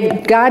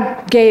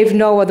 God gave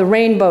Noah the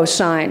rainbow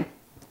sign.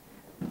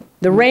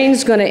 The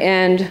rain's going to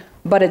end,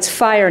 but it's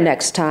fire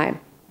next time.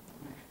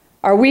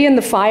 Are we in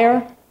the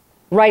fire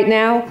right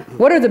now?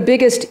 What are the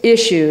biggest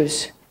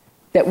issues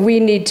that we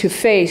need to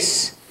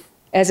face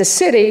as a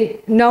city,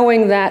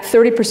 knowing that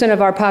 30% of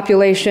our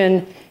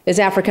population is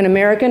African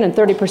American and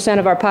 30%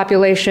 of our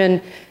population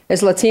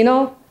is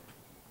Latino?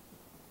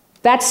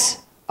 That's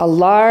a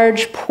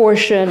large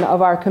portion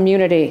of our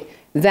community.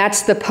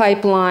 That's the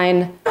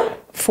pipeline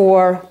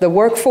for the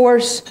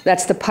workforce,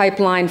 that's the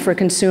pipeline for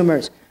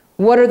consumers.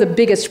 What are the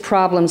biggest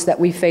problems that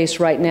we face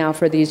right now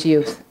for these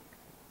youth?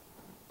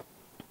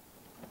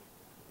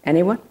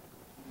 Anyone?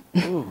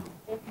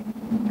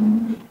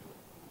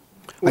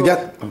 I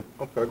got. I'm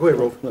sorry. Go ahead,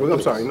 Rufus.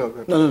 I'm sorry.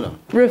 No.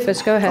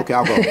 Rufus, go ahead. Okay,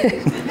 I'll go.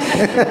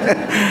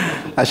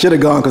 I should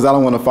have gone because I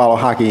don't want to follow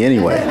Haki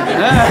anyway.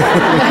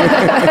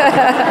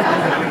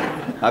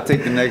 I'll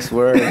take the next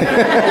word.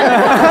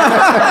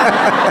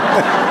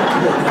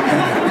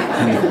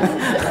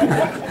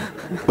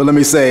 But let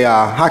me say,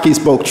 Haki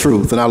spoke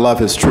truth, and I love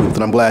his truth,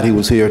 and I'm glad he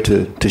was here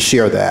to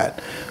share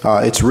that.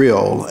 It's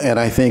real, and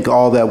I think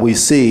all that we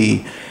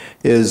see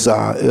is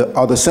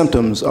are the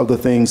symptoms of the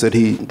things that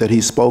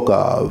he spoke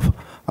of.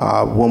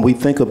 When we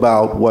think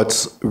about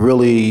what's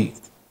really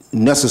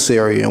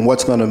necessary and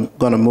what's going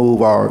to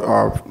move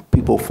our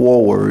people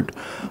forward,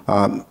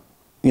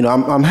 you know,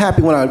 I'm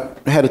happy when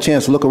I had a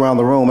chance to look around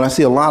the room, and I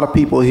see a lot of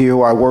people here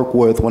who I work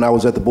with when I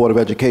was at the Board of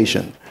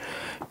Education.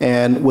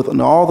 And with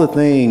all the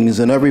things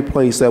and every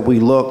place that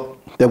we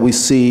look, that we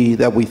see,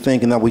 that we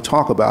think, and that we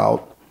talk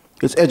about,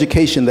 it's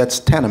education that's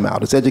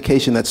tantamount. It's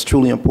education that's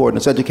truly important.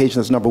 It's education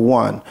that's number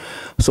one.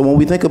 So when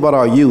we think about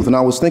our youth, and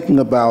I was thinking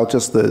about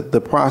just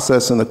the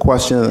process and the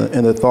question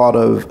and the thought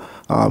of,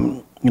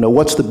 you know,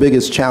 what's the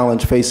biggest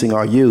challenge facing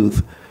our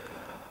youth?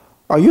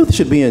 Our youth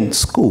should be in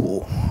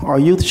school. Our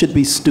youth should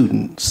be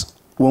students.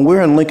 When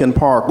we're in Lincoln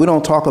Park, we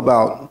don't talk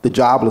about the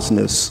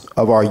joblessness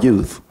of our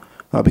youth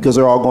because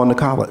they're all going to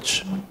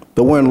college.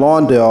 But we're in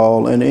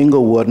Lawndale and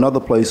Inglewood and other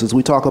places,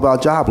 we talk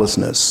about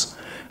joblessness.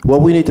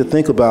 What we need to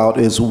think about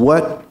is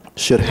what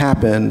should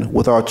happen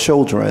with our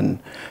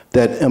children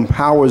that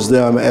empowers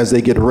them as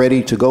they get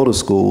ready to go to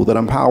school, that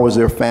empowers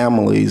their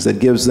families, that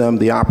gives them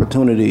the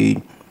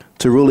opportunity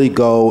to really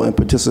go and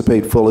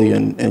participate fully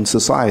in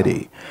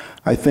society.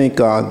 I think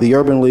the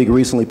Urban League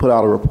recently put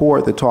out a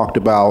report that talked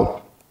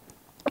about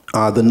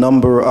the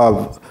number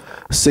of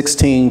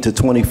 16 to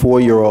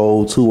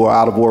 24-year-olds who are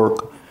out of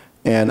work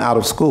and out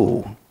of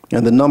school.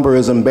 And the number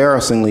is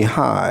embarrassingly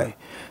high.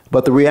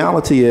 But the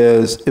reality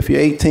is, if you're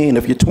 18,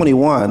 if you're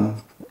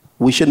 21,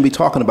 we shouldn't be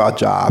talking about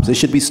jobs. They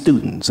should be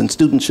students, and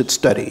students should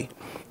study.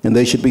 And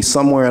they should be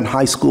somewhere in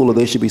high school or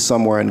they should be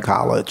somewhere in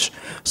college.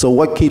 So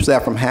what keeps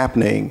that from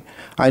happening?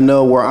 I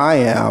know where I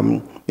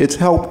am, it's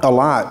helped a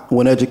lot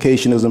when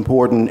education is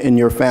important in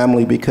your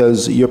family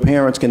because your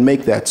parents can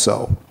make that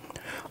so.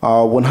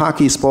 When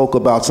Haki spoke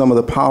about some of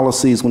the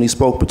policies, when he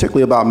spoke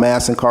particularly about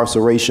mass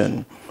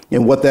incarceration,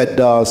 and what that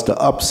does to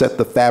upset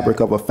the fabric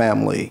of a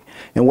family.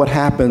 And what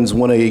happens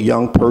when a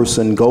young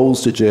person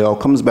goes to jail,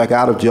 comes back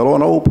out of jail, or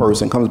an old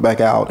person comes back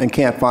out and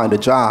can't find a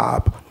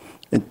job.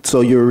 And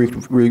so you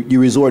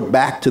resort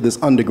back to this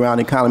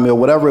underground economy or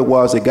whatever it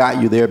was that got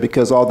you there,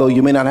 because although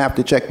you may not have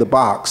to check the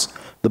box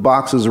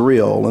is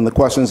real and the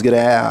questions get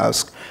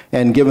asked.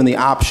 And given the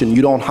option,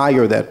 you don't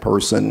hire that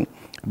person.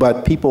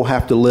 But people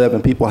have to live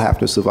and people have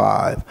to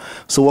survive.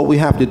 So what we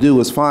have to do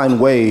is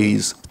find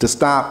ways to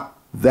stop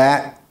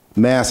that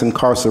mass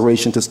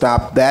incarceration, to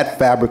stop that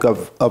fabric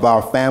of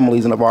our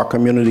families and of our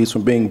communities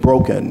from being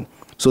broken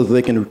so that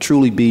they can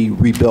truly be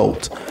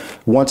rebuilt.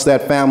 Once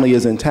that family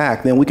is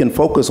intact, then we can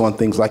focus on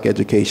things like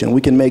education.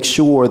 We can make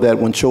sure that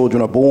when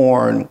children are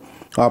born,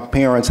 our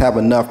parents have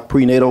enough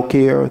prenatal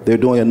care, they're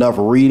doing enough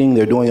reading,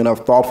 they're doing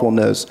enough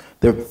thoughtfulness,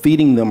 they're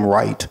feeding them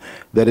right,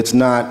 that it's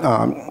not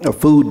a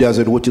food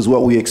desert, which is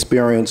what we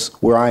experience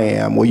where I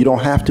am, where you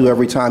don't have to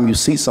every time you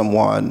see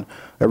someone,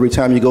 every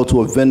time you go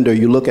to a vendor,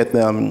 you look at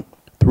them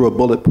through a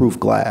bulletproof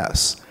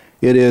glass.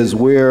 It is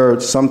where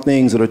some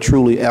things that are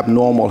truly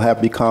abnormal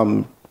have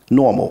become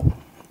normal.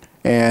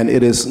 And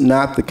it is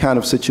not the kind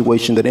of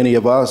situation that any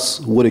of us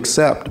would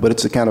accept, but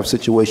it's the kind of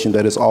situation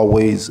that is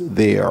always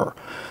there.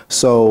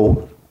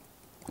 So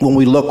when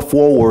we look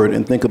forward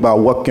and think about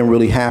what can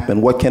really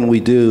happen, what can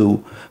we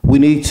do, we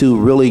need to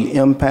really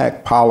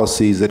impact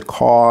policies that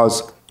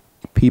cause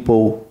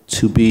people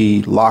to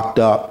be locked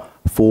up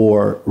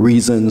for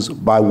reasons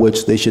by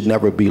which they should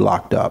never be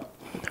locked up.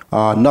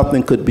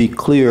 Nothing could be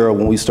clearer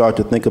when we start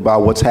to think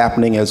about what's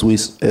happening as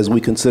we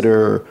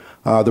consider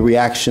the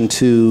reaction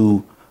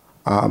to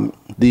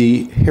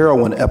the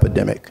heroin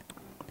epidemic.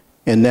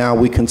 And now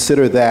we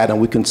consider that,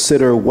 and we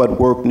consider what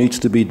work needs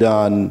to be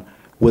done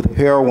with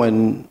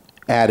heroin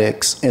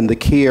addicts and the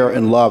care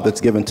and love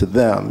that's given to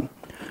them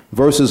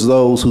versus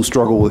those who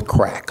struggle with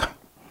crack,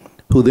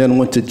 who then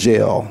went to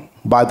jail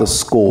by the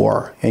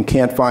score and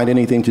can't find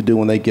anything to do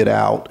when they get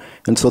out.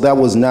 And so that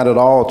was not at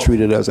all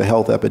treated as a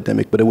health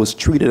epidemic, but it was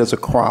treated as a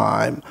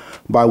crime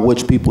by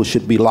which people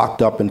should be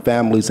locked up and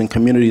families and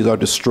communities are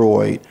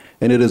destroyed.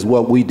 And it is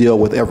what we deal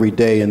with every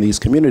day in these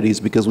communities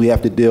because we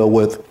have to deal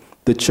with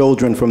the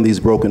children from these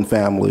broken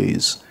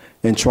families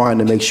and trying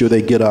to make sure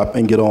they get up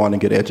and get on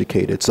and get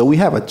educated. So we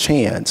have a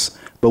chance,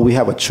 but we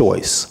have a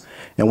choice.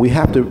 And we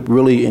have to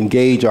really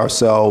engage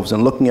ourselves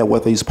in looking at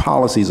what these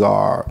policies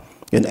are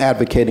and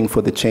advocating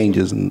for the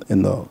changes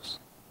in those.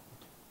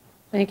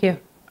 Thank you.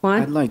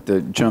 Juan? I'd like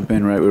to jump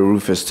in right where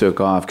Rufus took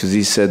off because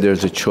he said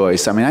there's a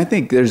choice. I mean, I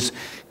think there's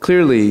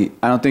clearly,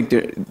 I don't think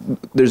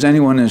there's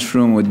anyone in this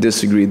room would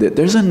disagree that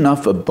there's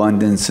enough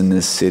abundance in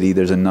this city,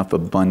 there's enough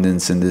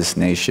abundance in this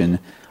nation,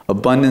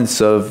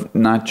 abundance of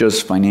not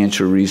just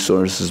financial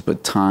resources,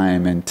 but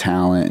time and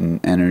talent and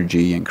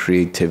energy and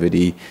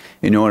creativity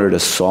in order to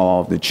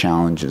solve the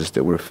challenges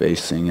that we're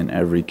facing in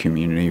every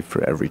community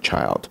for every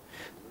child.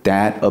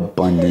 That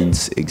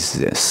abundance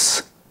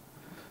exists.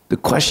 The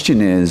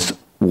question is,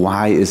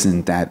 why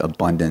isn't that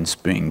abundance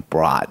being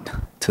brought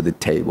to the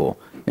table,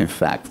 in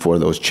fact, for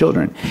those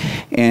children?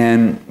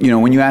 And, you know,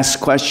 when you ask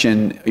the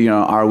question, you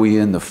know, are we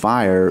in the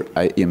fire?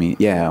 I mean,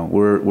 yeah,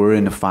 we're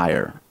in the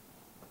fire.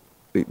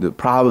 The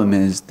problem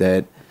is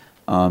that,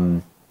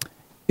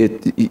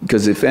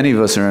 because if any of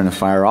us are in a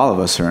fire, all of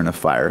us are in a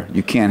fire.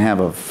 You can't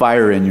have a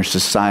fire in your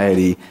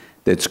society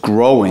that's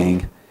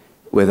growing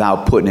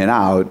without putting it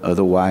out.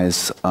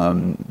 Otherwise,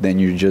 then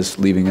you're just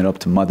leaving it up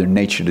to Mother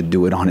Nature to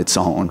do it on its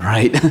own,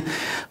 right?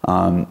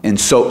 And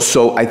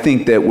so I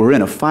think that we're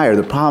in a fire.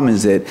 The problem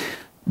is that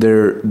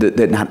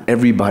that not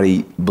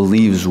everybody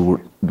believes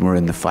we're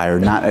in the fire.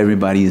 Not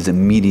everybody is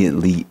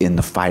immediately in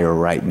the fire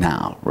right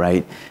now,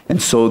 right?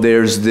 And so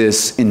there's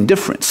this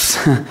indifference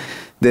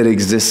that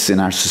exists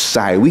in our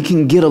society. We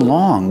can get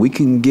along, we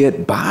can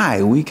get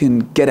by, we can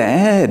get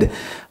ahead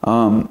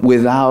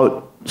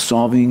without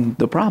solving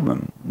the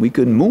problem. We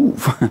could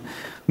move.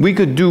 We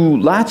could do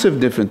lots of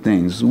different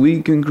things.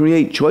 We can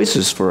create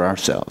choices for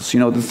ourselves. You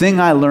know, the thing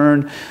I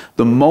learned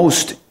the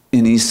most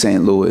in East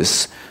St.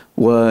 Louis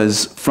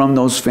was from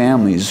those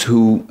families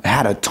who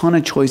had a ton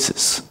of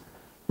choices,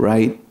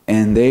 right?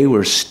 And they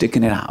were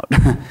sticking it out.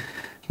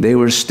 They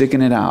were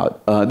sticking it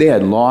out. They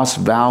had lost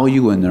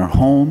value in their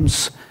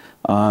homes.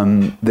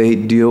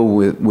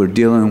 We're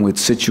dealing with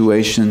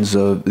situations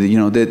of, you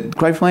know, that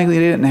quite frankly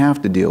they didn't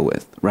have to deal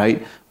with,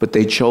 right? But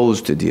they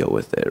chose to deal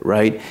with it,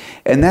 right?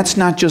 And that's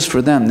not just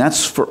for them,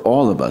 that's for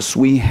all of us.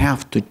 We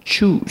have to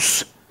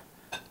choose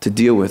to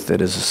deal with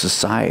it as a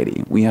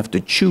society. We have to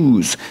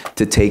choose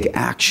to take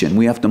action.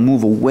 We have to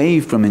move away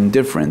from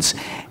indifference,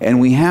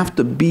 and we have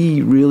to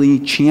be really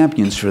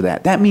champions for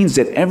that. That means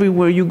that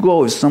everywhere you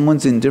go, if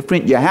someone's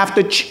indifferent, you have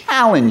to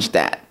challenge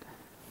that.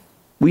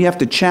 We have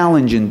to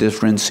challenge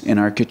indifference in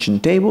our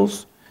kitchen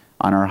tables,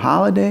 on our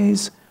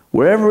holidays,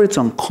 wherever it's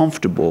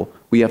uncomfortable,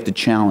 we have to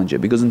challenge it.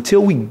 Because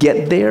until we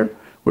get there,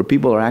 where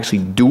people are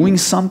actually doing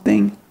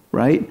something,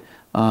 right,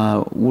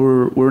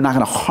 we're not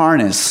going to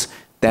harness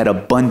that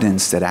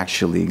abundance that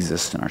actually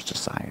exists in our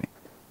society.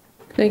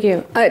 Thank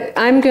you.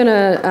 I'm going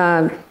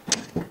to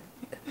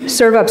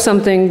serve up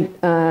something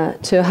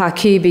to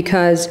Haki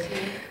because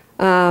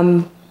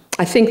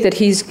I think that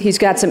he's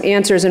got some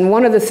answers, and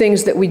one of the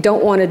things that we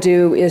don't want to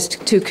do is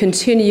to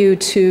continue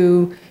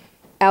to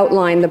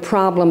outline the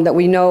problem that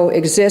we know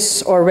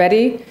exists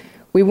already.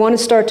 We want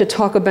to start to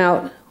talk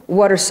about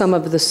what are some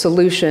of the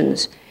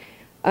solutions.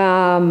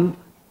 And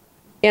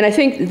I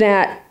think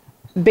that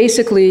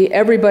basically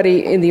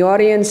everybody in the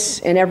audience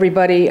and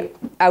everybody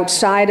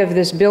outside of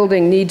this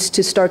building needs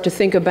to start to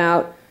think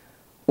about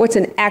what's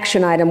an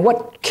action item,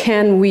 what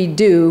can we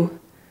do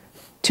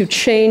to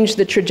change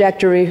the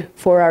trajectory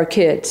for our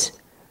kids?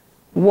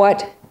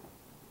 What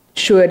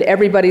should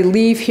everybody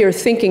leave here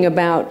thinking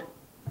about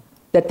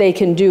that they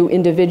can do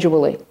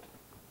individually?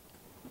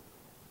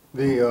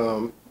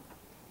 The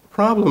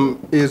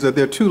problem is that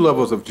there are two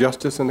levels of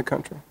justice in the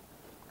country.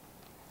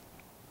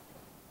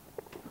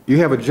 You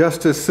have a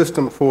justice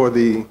system for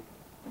the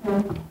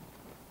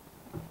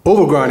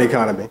overground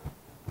economy.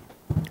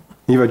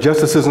 You have a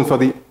justice system for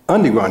the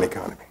underground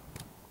economy.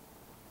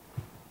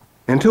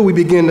 Until we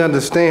begin to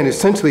understand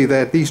essentially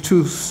that these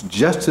two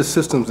justice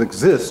systems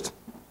exist,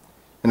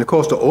 and of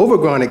course the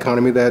overground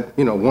economy that,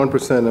 you know,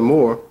 1% or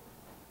more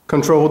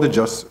control the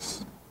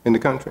justice in the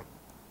country.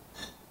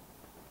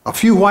 A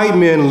few white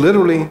men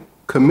literally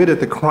committed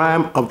the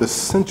crime of the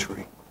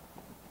century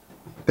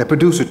that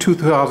produced a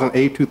 2008-2009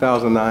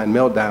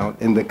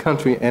 meltdown in the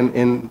country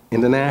and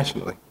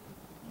internationally.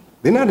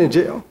 They're not in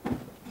jail.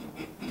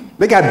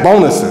 They got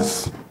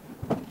bonuses.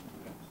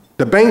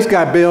 The banks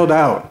got bailed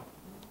out.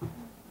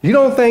 You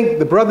don't think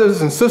the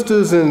brothers and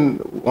sisters in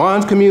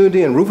Juan's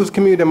community and Rufus'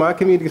 community and my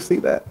community see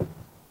that?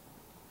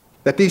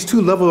 That these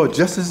two levels of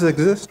justice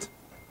exist?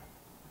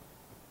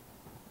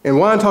 And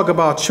Juan talked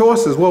about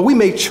choices. Well, we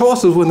make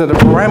choices within the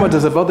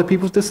parameters of other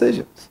people's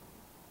decisions.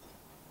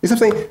 You see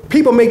what I'm saying?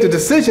 People make the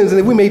decisions, and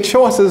if we make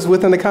choices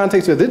within the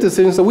context of their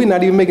decisions, so we're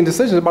not even making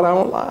decisions about our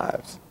own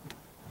lives.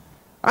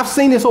 I've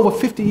seen this over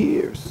 50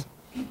 years.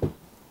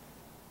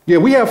 Yeah,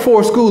 we have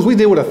 4 schools. We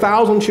deal with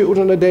 1,000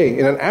 children a day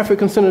in an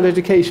African-centered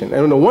education.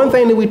 And the one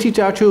thing that we teach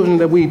our children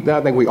that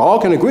I think we all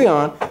can agree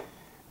on,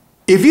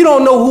 if you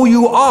don't know who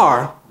you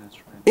are, that's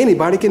right,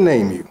 anybody can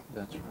name you.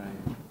 That's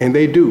right. And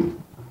they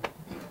do.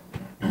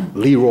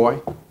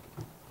 Leroy,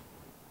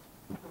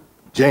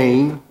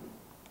 Jane.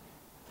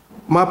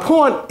 My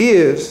point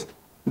is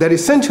that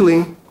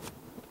essentially,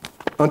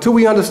 until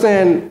we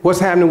understand what's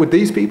happening with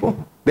these people,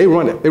 they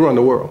run it. They run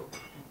the world.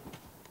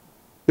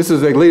 This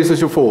is the latest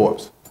issue of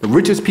Forbes, the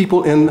richest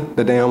people in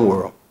the damn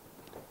world.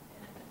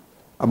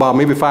 about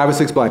maybe 5 or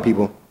 6 black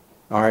people,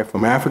 all right,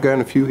 from Africa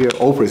and a few here.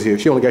 Oprah's here.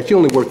 She only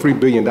worth $3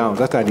 billion.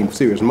 That's not even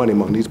serious money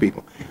among these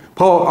people.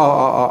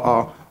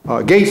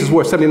 Gates is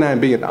worth $79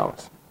 billion.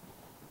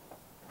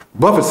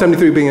 Buffett,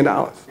 $73 billion.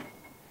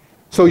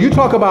 So you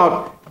talk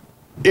about,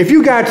 if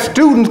you got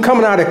students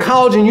coming out of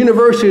college and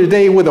university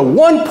today with a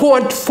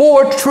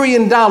 $1.4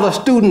 trillion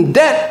student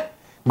debt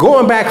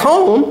going back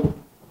home,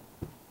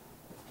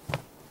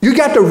 you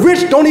got the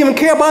rich don't even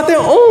care about their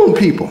own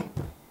people.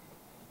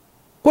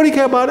 What do you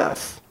care about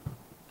us?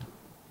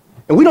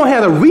 And we don't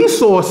have the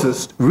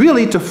resources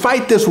really to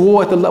fight this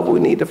war at the level we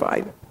need to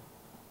fight it.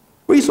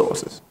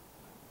 Resources.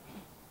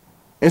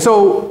 And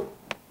so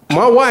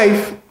my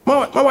wife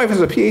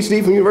has a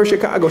PhD from University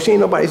of Chicago. She ain't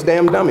nobody's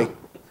damn dummy.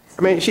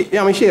 She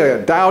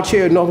had a dial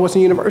chair at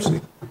Northwestern University.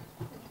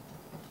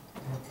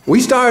 We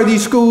started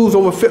these schools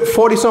over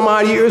 40 some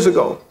odd years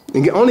ago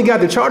and only got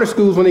the charter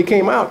schools when they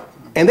came out,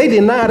 and they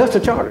denied us the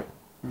charter.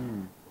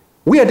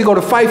 We had to go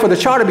to fight for the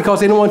charter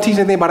because they didn't want to teach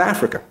anything about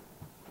Africa.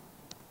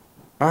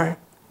 All right?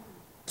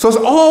 So it's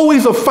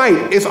always a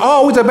fight. It's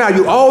always about,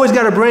 you always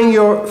got to bring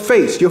your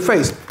face.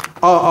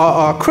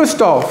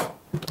 Christoph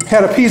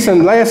had a piece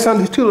in last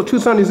Sunday, two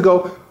Sundays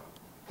ago,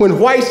 when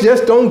whites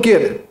just don't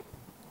get it,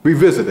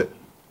 revisit it.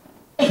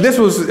 This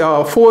was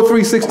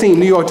 4/3/16,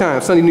 New York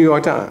Times, Sunday New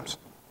York Times.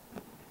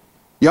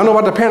 Y'all know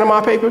about the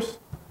Panama Papers?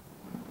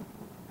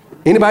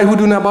 Anybody who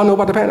do not know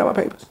about the Panama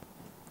Papers?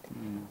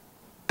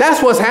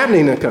 That's what's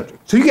happening in the country.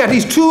 So you got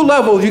these two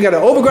levels. You got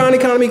an overground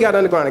economy, you got an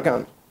underground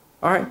economy.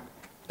 All right?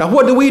 Now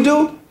what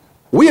do?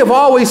 We have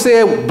always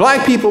said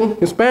black people,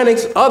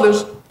 Hispanics,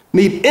 others,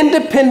 need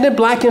independent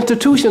black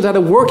institutions that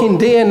are working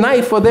day and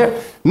night for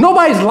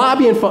nobody's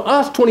lobbying for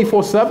us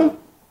 24/7.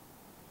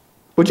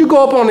 But you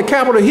go up on the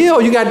Capitol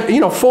Hill, you got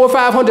 400 or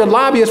 500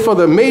 lobbyists for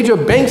the major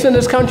banks in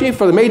this country,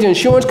 for the major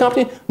insurance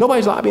company.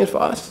 Nobody's lobbying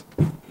for us.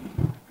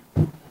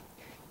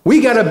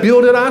 We got to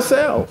build it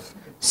ourselves.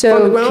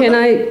 So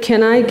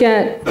can I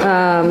get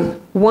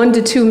 1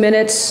 to 2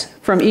 minutes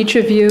from each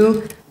of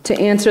you to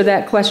answer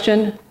that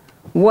question?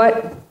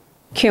 What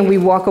can we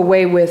walk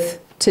away with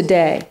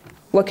today?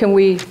 What can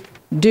we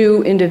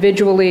do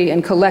individually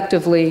and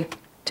collectively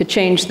to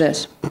change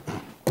this?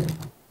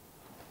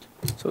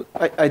 So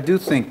I do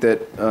think that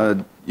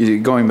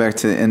going back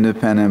to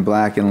independent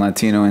Black and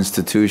Latino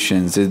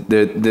institutions,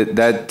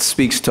 that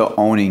speaks to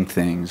owning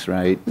things,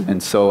 right?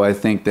 And so I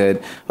think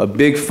that a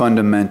big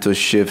fundamental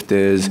shift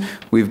is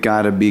we've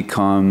got to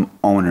become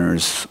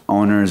owners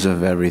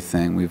of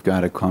everything. We've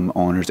got to become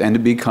owners. And to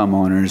become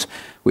owners,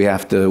 we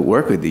have to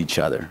work with each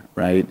other,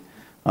 right?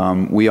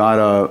 We ought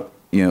to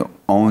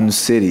own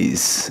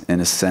cities in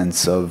a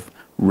sense of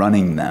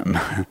running them,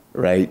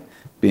 right?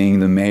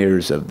 Being the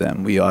mayors of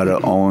them. We ought to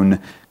own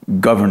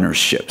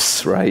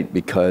governorships, right?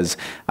 Because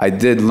I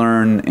did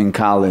learn in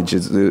college,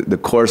 the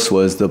course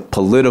was the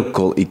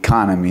political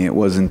economy. It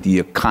wasn't the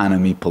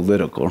economy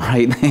political,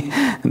 right?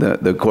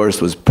 The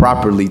course was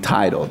properly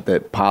titled,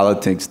 that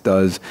politics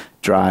does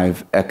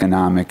drive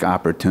economic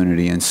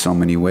opportunity in so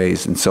many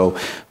ways. And so,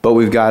 but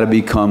we've got to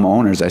become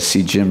owners. I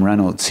see Jim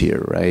Reynolds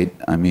here, right?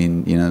 I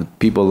mean,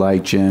 people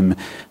like Jim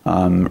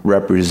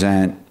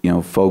represent,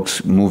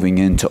 folks moving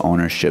into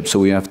ownership. So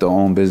we have to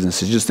own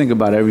businesses. Just think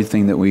about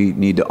everything that we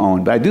need to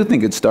own. But I do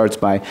think it starts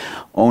by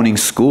owning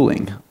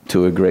schooling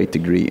to a great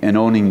degree and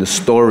owning the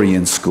story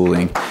in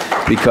schooling.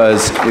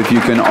 Because if you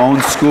can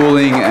own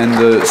schooling and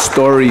the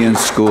story in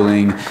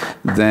schooling,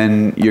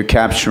 then you're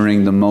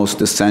capturing the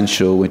most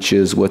essential, which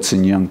is what's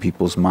in young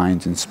people's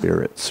minds and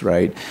spirits,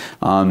 right?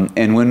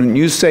 And when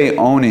you say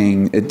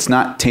owning, it's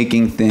not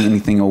taking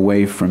anything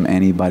away from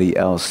anybody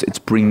else. It's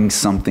bringing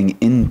something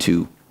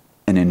into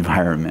an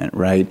environment,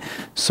 right?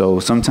 So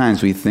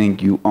sometimes we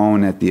think you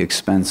own at the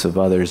expense of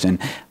others, and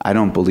I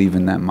don't believe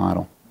in that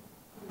model.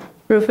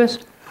 Rufus?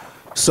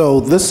 So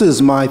this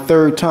is my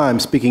third time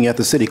speaking at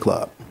the City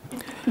Club.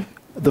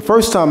 The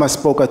first time I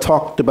spoke, I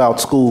talked about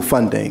school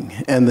funding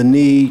and the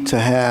need to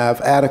have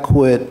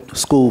adequate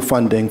school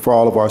funding for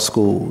all of our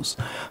schools.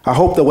 I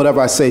hope that whatever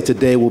I say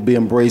today will be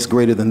embraced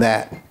greater than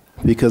that,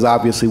 because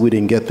obviously we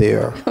didn't get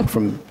there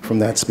from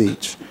that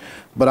speech.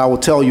 But I will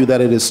tell you that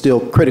it is still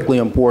critically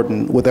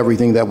important with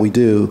everything that we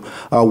do.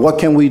 What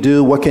can we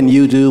do? What can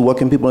you do? What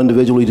can people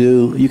individually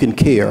do? You can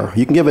care.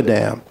 You can give a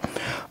damn.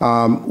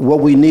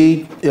 What we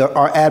need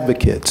are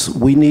advocates.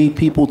 We need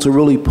people to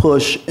really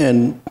push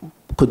and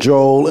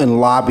cajole and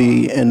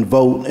lobby and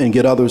vote and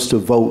get others to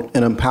vote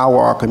and empower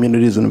our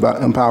communities and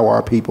empower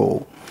our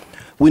people.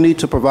 We need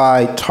to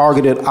provide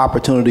targeted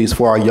opportunities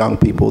for our young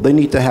people. They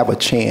need to have a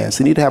chance.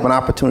 They need to have an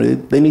opportunity.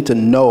 They need to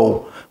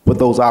know what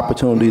those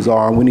opportunities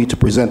are, and we need to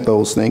present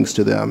those things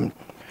to them.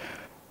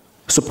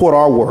 Support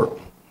our work.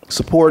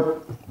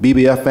 Support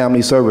BBF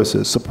Family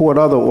Services. Support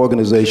other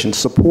organizations.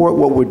 Support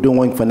what we're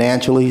doing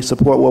financially.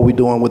 Support what we're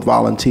doing with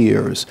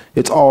volunteers.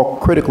 It's all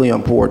critically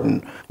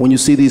important. When you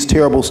see these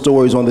terrible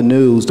stories on the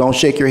news, don't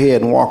shake your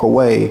head and walk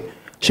away.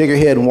 Shake your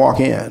head and walk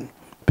in,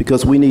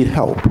 because we need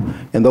help,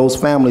 and those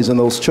families and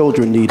those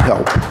children need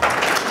help.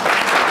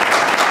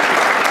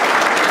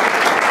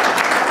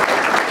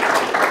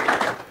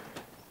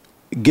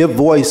 give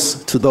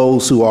voice to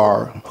those who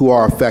are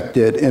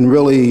affected, and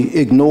really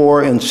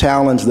ignore and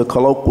challenge the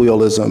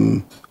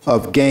colloquialism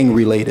of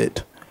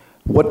gang-related.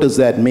 What does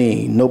that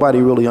mean?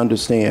 Nobody really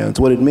understands.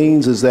 What it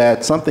means is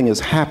that something has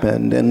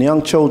happened and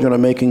young children are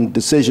making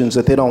decisions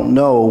that they don't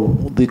know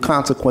the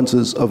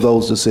consequences of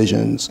those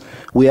decisions.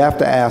 We have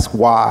to ask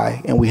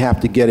why, and we have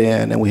to get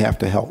in, and we have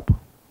to help.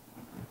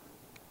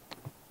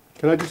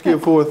 Can I just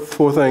give four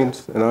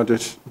things, and I'll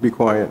just be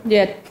quiet?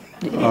 Yeah.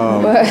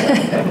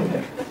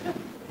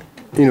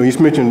 You know, you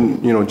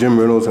mentioned, you know, Jim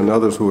Reynolds and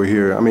others who are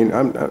here. I mean,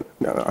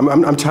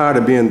 I'm tired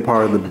of being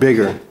part of the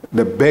beggar.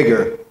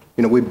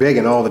 You know, we're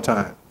begging all the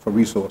time for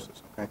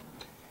resources, okay?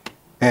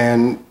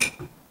 And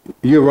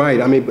you're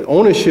right. I mean, but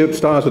ownership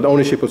starts with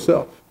ownership of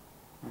self.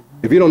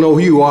 If you don't know who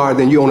you are,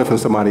 then you own it from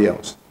somebody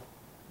else.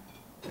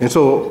 And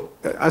so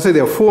I say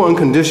there are 4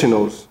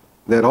 unconditionals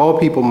that all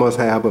people must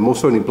have, but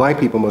most certainly black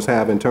people must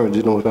have in terms of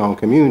dealing with our own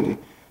community,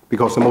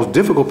 because the most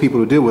difficult people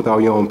to deal with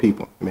are your own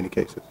people in many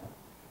cases.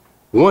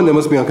 1, there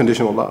must be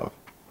unconditional love.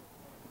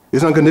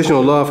 It's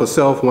unconditional love for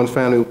self, one's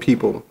family,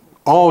 people,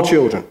 all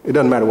children. It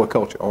doesn't matter what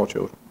culture, all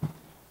children.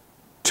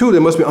 2,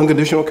 there must be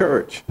unconditional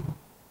courage.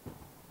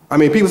 I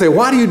mean, people say,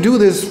 why do you do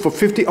this for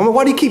 50? I mean,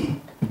 why do you keep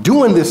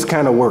doing this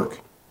kind of work?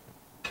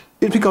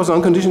 It's because of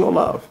unconditional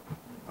love,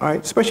 all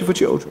right, especially for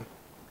children.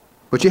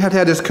 But you have to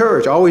have this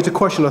courage, always to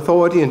question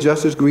authority,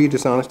 injustice, greed,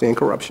 dishonesty, and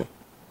corruption,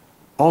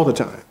 all the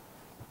time.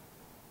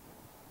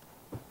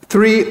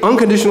 3,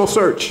 unconditional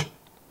search.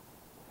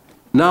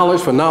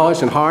 Knowledge for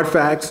knowledge and hard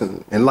facts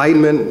and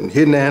enlightenment and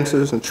hidden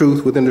answers and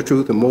truth within the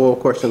truth and moral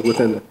questions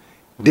within the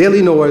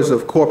daily noise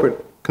of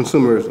corporate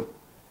consumerism,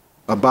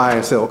 a buy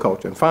and sell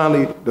culture. And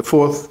finally, the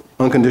 4th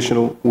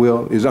unconditional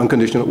will is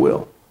unconditional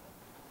will.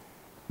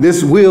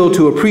 This will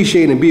to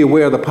appreciate and be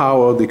aware of the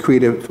power of the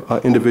creative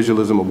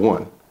individualism of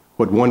one,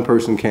 what one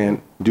person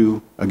can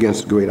do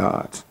against great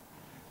odds.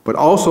 But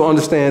also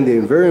understand the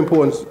very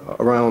importance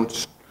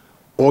around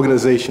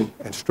organization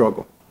and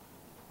struggle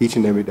each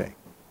and every day.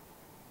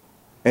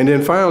 And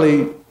then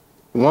finally,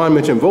 Juan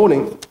mentioned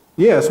voting.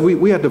 Yes,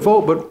 we have to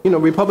vote, but you know,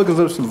 Republicans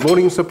are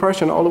voting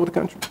suppression all over the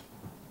country.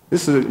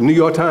 This is a New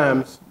York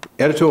Times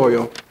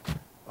editorial,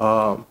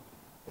 April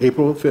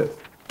 5th,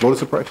 voter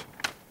suppression.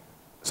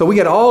 So we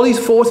got all these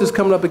forces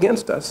coming up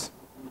against us.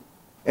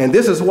 And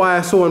this is why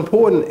it's so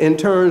important in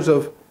terms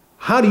of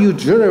how do you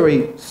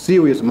generate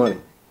serious money?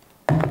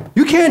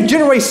 You can't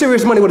generate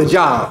serious money with a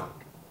job.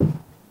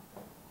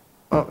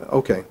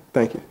 Okay,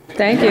 thank you.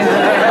 Thank you.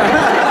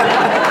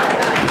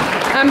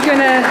 I'm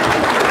gonna,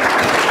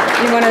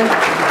 you wanna,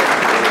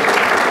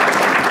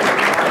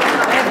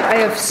 I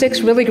have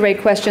 6 really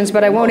great questions,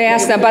 but I won't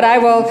ask them, but I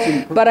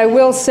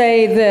will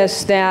say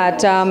this,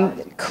 that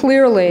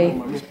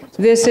clearly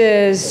this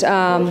is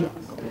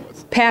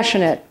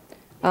passionate,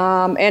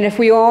 and if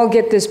we all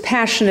get this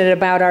passionate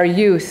about our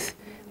youth,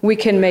 we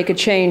can make a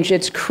change.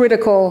 It's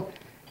critical,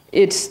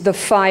 it's the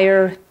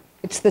fire,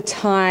 it's the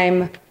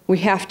time, we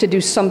have to do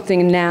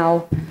something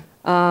now.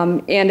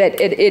 And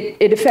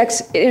it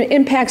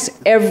impacts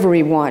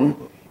everyone.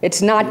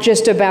 It's not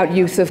just about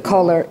youth of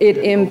color. It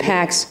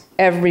impacts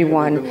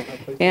everyone.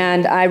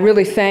 And I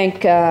really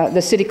thank the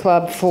City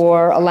Club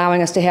for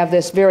allowing us to have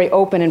this very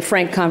open and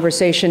frank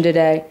conversation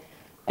today.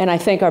 And I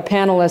thank our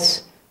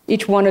panelists,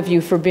 each one of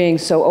you, for being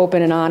so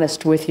open and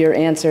honest with your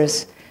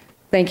answers.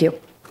 Thank you.